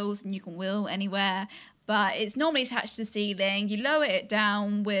wheels and you can wheel anywhere. But it's normally attached to the ceiling. You lower it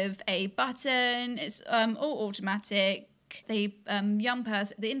down with a button. It's all automatic. The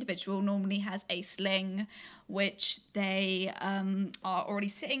the individual normally has a sling, which they are already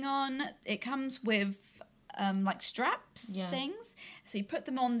sitting on. It comes with like straps things. So you put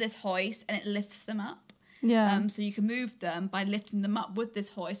them on this hoist and it lifts them up. Yeah. So you can move them by lifting them up with this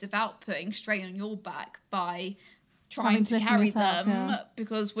hoist without putting strain on your back by trying to lift carry yourself, them,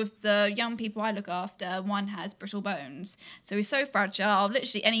 because with the young people I look after, one has brittle bones. So he's so fragile,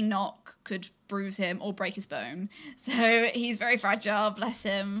 literally any knock could bruise him or break his bone. So he's very fragile, bless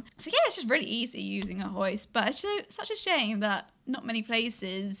him. So yeah, it's just really easy using a hoist, but it's such a shame that not many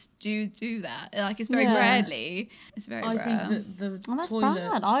places do that. Like, it's very rarely. It's very rare. I think that the Well, that's toilets...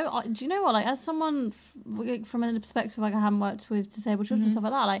 bad. I do you know what? Like, as someone from a perspective, like I haven't worked with disabled children and stuff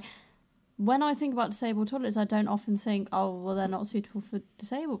like that, like when I think about disabled toilets, I don't often think, oh, well, they're not suitable for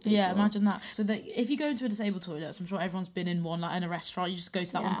disabled people. Yeah, imagine that. So that if you go into a disabled toilet, I'm sure everyone's been in one, like in a restaurant, you just go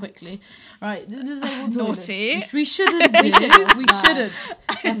to that one quickly. Right, the disabled toilets. Naughty. Which we shouldn't do. We No. shouldn't.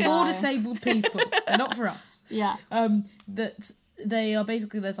 They're for No. disabled people. They're not for us. Yeah. That they are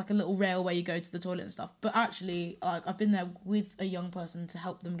basically, there's like a little rail where you go to the toilet and stuff. But actually, like I've been there with a young person to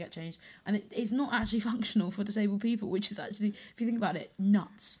help them get changed, and it's not actually functional for disabled people, which is actually, if you think about it,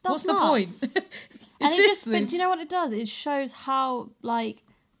 nuts. What's nuts. the point? And it just, Seriously. but do you know what it does? It shows how, like,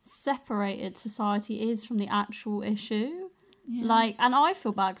 separated society is from the actual issue. Yeah. Like, and I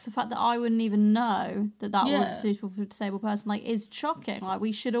feel bad because the fact that I wouldn't even know that Yeah. wasn't suitable for a disabled person, like, is shocking. Like,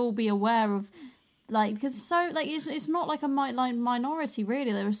 we should all be aware of, like, because it's not like a minority,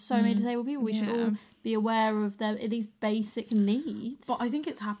 really. There are so many disabled people. We should Yeah. all be aware of their, at least, basic needs. But I think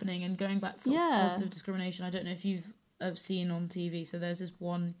it's happening, and going back to sort of Yeah. positive discrimination, I don't know if you've seen on TV, so there's this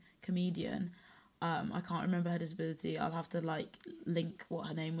one comedian, I can't remember her disability, I'll have to like link what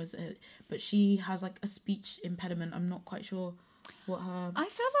her name was, but she has like a speech impediment. I'm not quite sure what her... I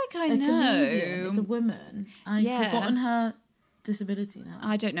feel like I a comedian. know. It's a woman. I've Yeah. forgotten her disability now.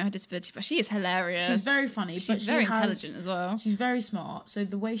 I don't know her disability, but she is hilarious. She's very funny, but She's very she has, intelligent as well. She's very smart, so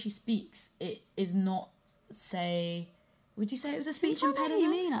the way she speaks, it is not, say... Would you say it was a speech I know what impediment?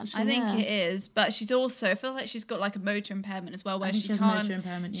 you mean, actually. I think yeah. it is, but she's also, I feel like she's got like a motor impairment as well, where I think she she has can't, motor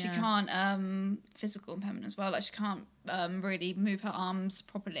impairment, she yeah. can't, physical impairment as well, like she can't really move her arms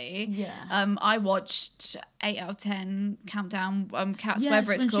properly. Yeah. I watched 8 out of 10 Countdown, Cats, Yes,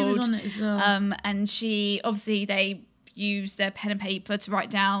 whatever it's when she was called. on it as well. And she, obviously they use their pen and paper to write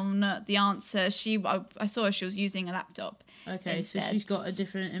down the answer. I saw her, she was using a laptop. Okay, so instead. she's got a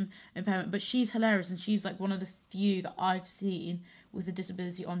different impairment, but she's hilarious, and she's like one of the few that I've seen with a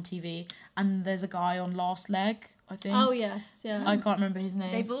disability on TV. And there's a guy on Last Leg, I think. Oh, yes, yeah. I can't remember his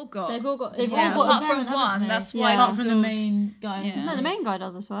name. They've all got. They've all got... They've yeah, all got apart impairment, from haven't one, they? that's Yeah. why. Apart it's from the called- main guy. Yeah. No, the main guy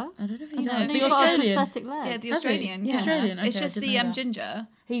does as well. I don't know if I he don't does. know. The He's got a Australian. prosthetic leg. Yeah, the Has he? Australian. The Yeah. Australian, It's okay, I just didn't the know that. ginger.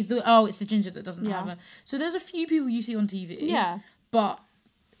 He's it's the ginger that doesn't Yeah. have her. So there's a few people you see on TV. Yeah. But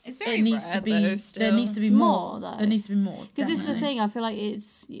It's very it needs rare, to be. though, There still. needs to be More, more. though. There needs to be more. Because this is the definitely. thing, I feel like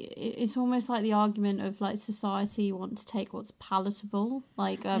it's almost like the argument of like society want to take what's palatable,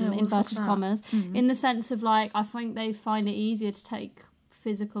 like what the fuck's inverted that? commas, in the sense of like I think they find it easier to take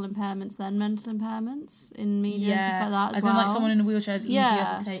physical impairments than mental impairments in media and stuff like that as well. in like someone in a wheelchair is easier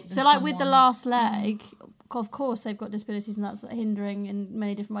to take. Than So like with the someone- last leg, of course they've got disabilities and that's hindering in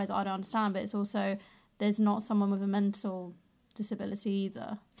many different ways that I don't understand, but it's also there's not someone with a mental disability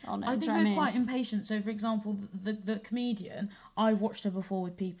either on it. I do think you know we're what I mean? quite impatient. So, for example, the comedian, I've watched her before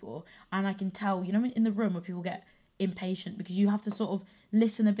with people, and I can tell, you know, in the room where people get impatient because you have to sort of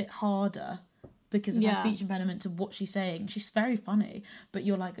listen a bit harder because of her Yeah. speech impediment to what she's saying. She's very funny, but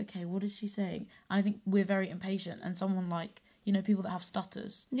you're like, okay, what is she saying? And I think we're very impatient. And someone like, you know, people that have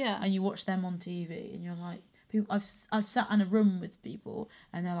stutters, Yeah. and you watch them on TV, and you're like, people. I've sat in a room with people,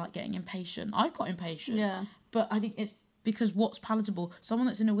 and they're like getting impatient. I've got impatient. Yeah. But I think it's because what's palatable, someone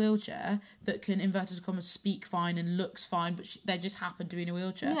that's in a wheelchair that can, inverted commas, speak fine and looks fine, but they just happen to be in a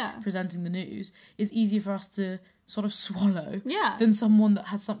wheelchair Yeah. presenting the news, is easier for us to sort of swallow Yeah. than someone that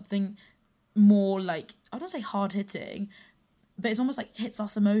has something more like, I don't say hard hitting, but it's almost like hits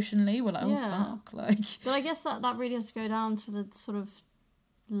us emotionally. We're like, oh Yeah. fuck, like. But I guess that really has to go down to the sort of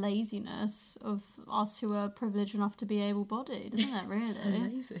laziness of us who are privileged enough to be able-bodied, isn't it, really? So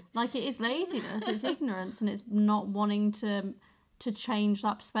lazy. Like, it is laziness, it's ignorance, and it's not wanting to change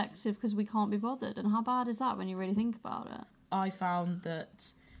that perspective because we can't be bothered. And how bad is that when you really think about it? I found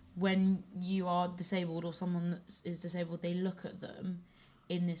that when you are disabled or someone that is disabled, they look at them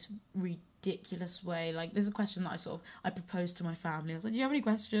in this ridiculous way. Like, there's a question that I proposed to my family. I was like, do you have any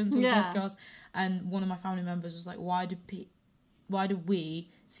questions on the Yeah. podcast? And one of my family members was like, why do we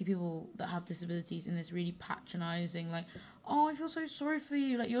see people that have disabilities in this really patronising, like, oh, I feel so sorry for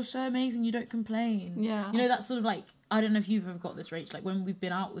you, like, you're so amazing, you don't complain. Yeah. You know, that sort of like, I don't know if you've ever got this, Rach, like when we've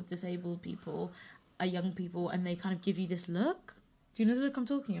been out with disabled people, young people, and they kind of give you this look. Do you know the look I'm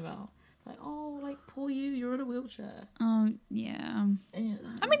talking about? Like, oh, like, poor you, you're in a wheelchair. Oh, yeah. Yeah. I mean,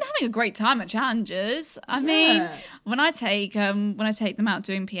 they're having a great time at Challenges. I mean, when I take them out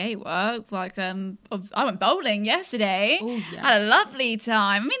doing PA work, like I went bowling yesterday. Oh, yes. Had a lovely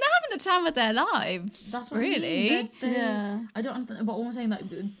time. I mean, they're having the time of their lives. That's what really. I mean. Yeah. I don't understand, but what I'm saying, like,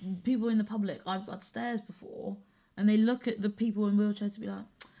 people in the public, I've got stairs before, and they look at the people in wheelchairs to be like,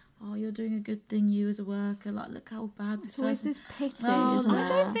 oh, you're doing a good thing, you as a worker, like, look how bad this It's always person. this pity, Oh, isn't no. it? I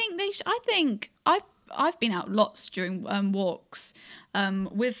don't think they. I think I've been out lots during walks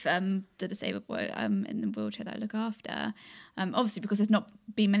with the disabled boy in the wheelchair that I look after. Obviously, because there's not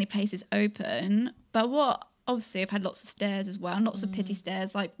been many places open. But obviously, I've had lots of stares as well, and lots of pity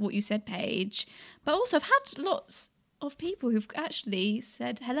stares, like what you said, Paige. But also, I've had lots of people who've actually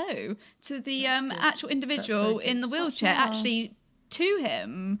said hello to the actual individual in the wheelchair, actually to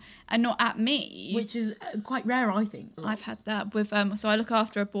him and not at me, which is quite rare, I think. I've had that with so I look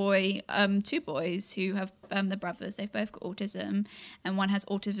after a boy, two boys who have they're brothers. They've both got autism, and one has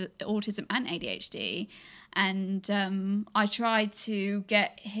autism and ADHD. And I tried to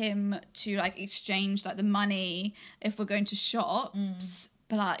get him to like exchange like the money if we're going to shops,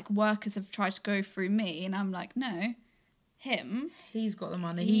 but like workers have tried to go through me, and I'm like, no, he's got the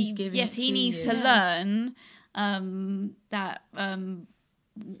money. He's giving. Yes, he needs to learn that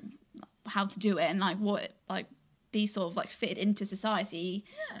how to do it, and like what like be sort of like fitted into society,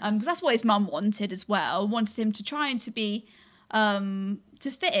 because that's what his mum wanted as well. Wanted him to try and to be to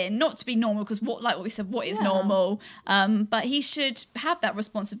fit in, not to be normal, because what we said, what is normal, but he should have that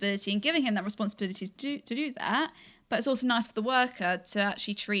responsibility, and giving him that responsibility to do that. But it's also nice for the worker to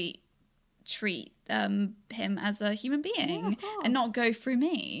actually treat him as a human being and not go through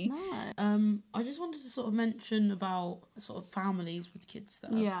me. No. I just wanted to sort of mention about sort of families with kids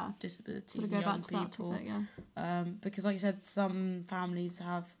that have disabilities and young people. Because like I said, some families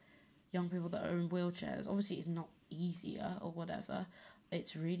have young people that are in wheelchairs. Obviously, it's not easier or whatever.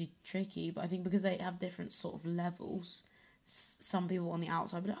 It's really tricky, but I think because they have different sort of levels, some people on the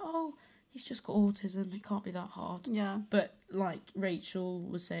outside be like, oh, he's just got autism, it can't be that hard. Yeah. But like Rachel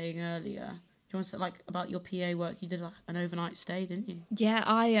was saying earlier, do you want to say like about your PA work? You did like an overnight stay, didn't you? Yeah,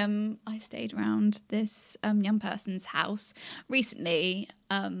 I stayed around this young person's house recently,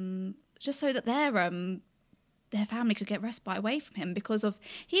 just so that their family could get respite away from him, because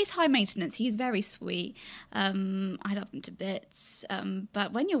he's high maintenance. He's very sweet. I love him to bits.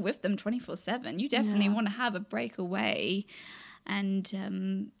 But when you're with them 24/7, you definitely want to have a break away.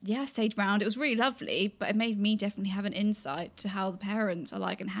 And I stayed around. It was really lovely, but it made me definitely have an insight to how the parents are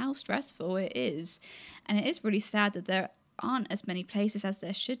like and how stressful it is. And it is really sad that there aren't as many places as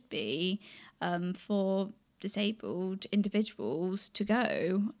there should be for disabled individuals to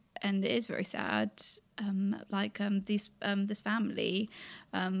go. And it is very sad. This family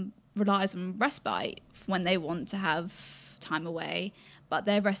relies on respite when they want to have time away, but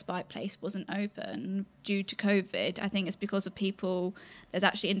their respite place wasn't open due to COVID. I think it's because of there's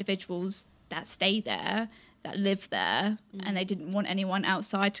actually individuals that stay there, that live there, and they didn't want anyone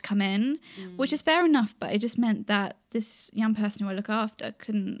outside to come in, which is fair enough, but it just meant that this young person who I look after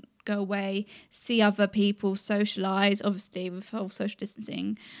couldn't go away, see other people, socialise. Obviously, with whole social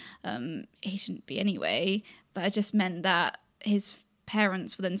distancing, he shouldn't be anyway, but it just meant that his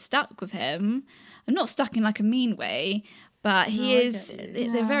parents were then stuck with him. I'm not stuck in like a mean way, but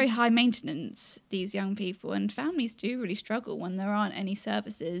they're very high maintenance, these young people, and families do really struggle when there aren't any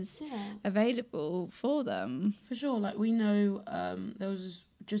services available for them. For sure, like we know there was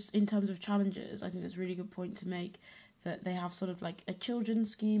just in terms of challenges, I think that's a really good point to make, that they have sort of like a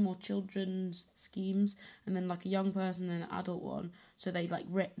children's scheme or children's schemes, and then like a young person and an adult one. So they like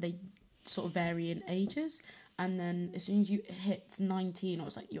they sort of vary in ages, and then as soon as you hit 19, or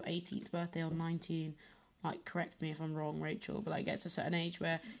it's like your 18th birthday or 19, like correct me if I'm wrong, Rachel, but like it's a certain age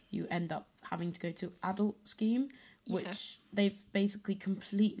where you end up having to go to adult scheme, which they've basically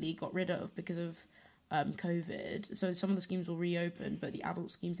completely got rid of because of COVID. So some of the schemes will reopen, but the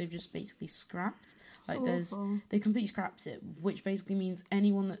adult schemes they've just basically scrapped. Like they completely scrapped it, which basically means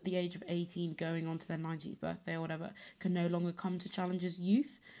anyone at the age of 18 going on to their 19th birthday or whatever can no longer come to Challenger's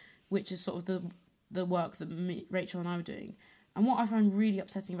Youth, which is sort of the work that Rachel and I were doing. And what I find really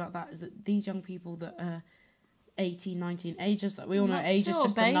upsetting about that is that these young people that are 18, 19, age is, we all know age is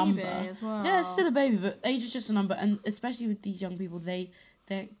just a number. As well. Yeah, it's still a baby, but age is just a number. And especially with these young people, they're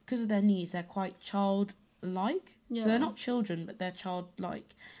because of their needs, they're quite childlike. So they're not children, but they're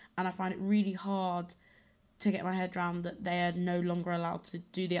childlike. And I find it really hard to get my head around that they are no longer allowed to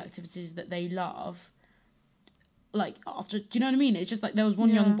do the activities that they love. Like, after, do you know what I mean? It's just like there was one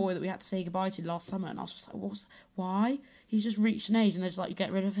young boy that we had to say goodbye to last summer, and I was just like, why? He's just reached an age and they're just like,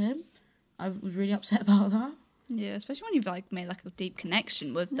 get rid of him. I was really upset about that. Yeah, especially when you've like made like a deep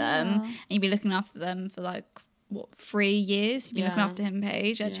connection with them, and you've been looking after them for like 3 years. You've been looking after him,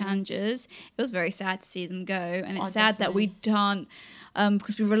 Paige, at Challengers. It was very sad to see them go, and it's sad that we don't,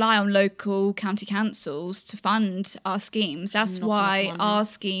 because we rely on local county councils to fund our schemes. That's why our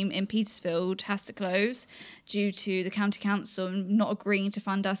scheme in Petersfield has to close due to the county council not agreeing to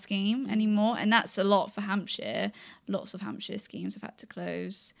fund our scheme anymore, and that's a lot for Hampshire. Lots of Hampshire schemes have had to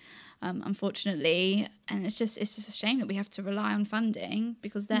close. unfortunately. And it's just a shame that we have to rely on funding,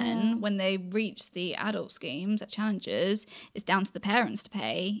 because then when they reach the adult schemes at Challengers, it's down to the parents to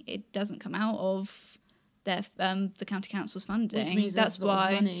pay. It doesn't come out of their the county council's funding. Which means that's there's lots of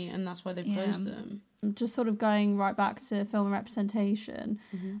why money, and that's why they've closed them. Just sort of going right back to film and representation,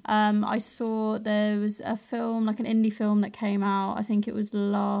 I saw there was a film, like an indie film that came out, I think it was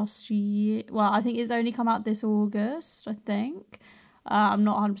last year. Well, I think it's only come out this August, I think. I'm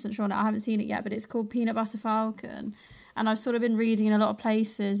not 100% sure on it. I haven't seen it yet, but it's called Peanut Butter Falcon. And I've sort of been reading in a lot of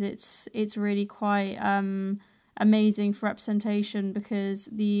places. It's really quite amazing for representation, because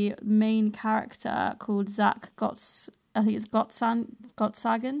the main character called Zach Gottsagen,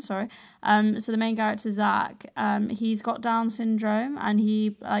 sorry. So the main character, Zach, he's got Down syndrome, and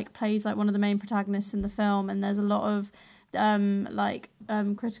he plays one of the main protagonists in the film. And there's a lot of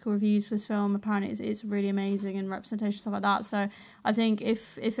critical reviews for this film. Apparently it's really amazing, and representation, stuff like that. So I think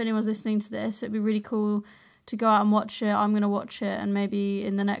if anyone's listening to this, it'd be really cool to go out and watch it. I'm going to watch it, and maybe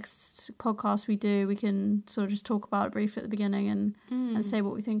in the next podcast we do, we can sort of just talk about it briefly at the beginning and say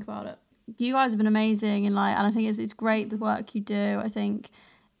what we think about it. You guys have been amazing, and I think it's great the work you do. I think,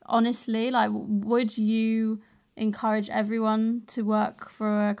 honestly, would you encourage everyone to work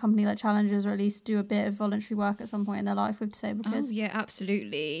for a company like Challengers, or at least do a bit of voluntary work at some point in their life with disabled kids? Oh yeah,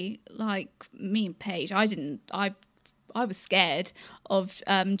 absolutely. Like me and Paige, I was scared of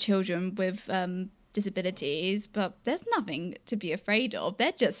children with disabilities, but there's nothing to be afraid of.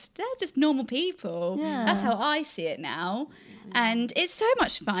 They're just normal people. Yeah. That's how I see it now. And it's so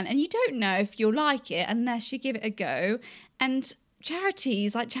much fun, and you don't know if you'll like it unless you give it a go. And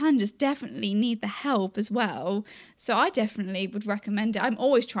charities like Challengers definitely need the help as well, so I definitely would recommend it. I'm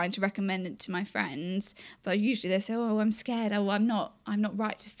always trying to recommend it to my friends, but usually they say, "Oh, I'm scared. Oh, I'm not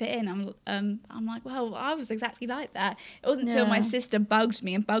right to fit in." I'm like, well, I was exactly like that. It wasn't until my sister bugged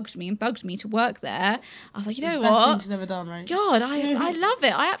me to work there. I was like, you know Best what? thing she's ever done, right? God, I love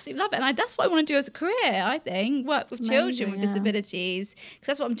it. I absolutely love it, and that's what I want to do as a career. I think work with children with disabilities, because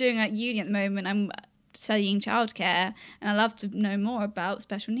that's what I'm doing at uni at the moment. I'm studying childcare, and I love to know more about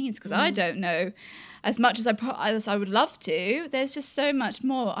special needs, because I don't know as much as I would love to. There's just so much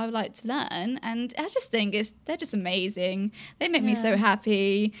more I would like to learn, and I just think they're just amazing. They make me so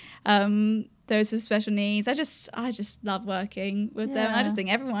happy. Those with special needs, I just love working with them. I just think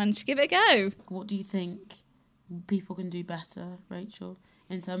everyone should give it a go. What do you think people can do better, Rachel,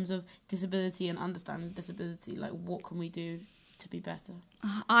 in terms of disability and understanding disability? What can we do to be better?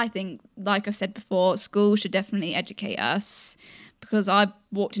 I think, like I've said before, schools should definitely educate us, because I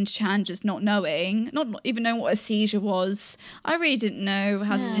walked into Challengers not even knowing what a seizure was. I really didn't know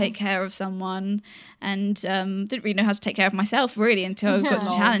how to take care of someone, and didn't really know how to take care of myself really until I got to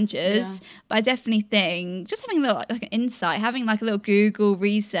Challengers. Yeah. But I definitely think just having a little an insight, having a little Google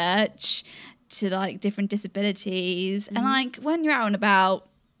research to different disabilities, and when you're out and about,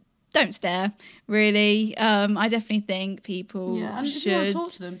 don't stare, really. I definitely think people and should... if you want to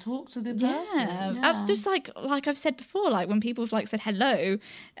talk to them, talk to the person. Yeah. Just like I've said before, when people have said hello,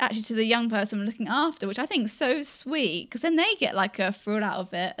 actually to the young person looking after, which I think is so sweet, because then they get a thrill out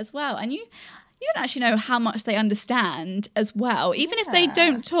of it as well. And you don't actually know how much they understand as well. Even if they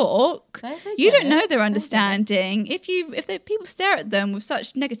don't talk, you don't know they're understanding. If people stare at them with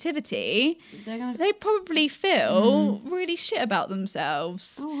such negativity, they probably feel really shit about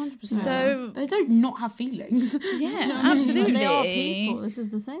themselves. Oh, 100%. So they don't not have feelings. Yeah, Do you know what I mean? absolutely. They are people. This is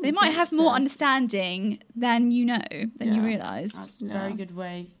the thing. They might have more understanding than you realise. That's a very good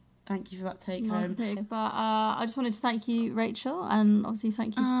way. Thank you for that take home. But I just wanted to thank you, Rachel, and obviously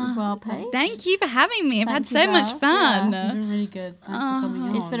thank you as well, Paige. Thank you for having me. I've had so much fun. You've been really good. Thanks for coming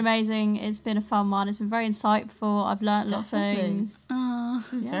on. It's been amazing. It's been a fun one. It's been very insightful. I've learnt a lot of things. It's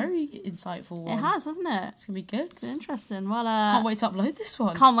been very insightful one. It has, hasn't it? It's going to be good. It's been interesting. Well, can't wait to upload this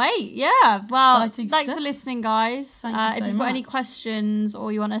one. Can't wait. Yeah. Well, Exciting thanks stuff. for listening, guys. Thank you so if you've got any much. questions,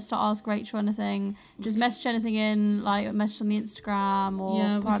 or you want us to ask Rachel anything, just message anything in, message on the Instagram,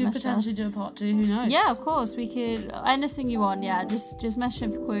 or we could potentially do a part 2. Who knows? Yeah, of course. We could, anything you want. Yeah, just message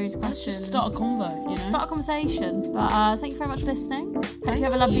in for queries, questions. Just start a convo. Start a conversation. But thank you very much for listening. Hope you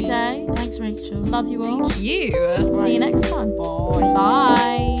have a lovely day. Thanks, Rachel. Love you all. Thank you. See you next time. Bye.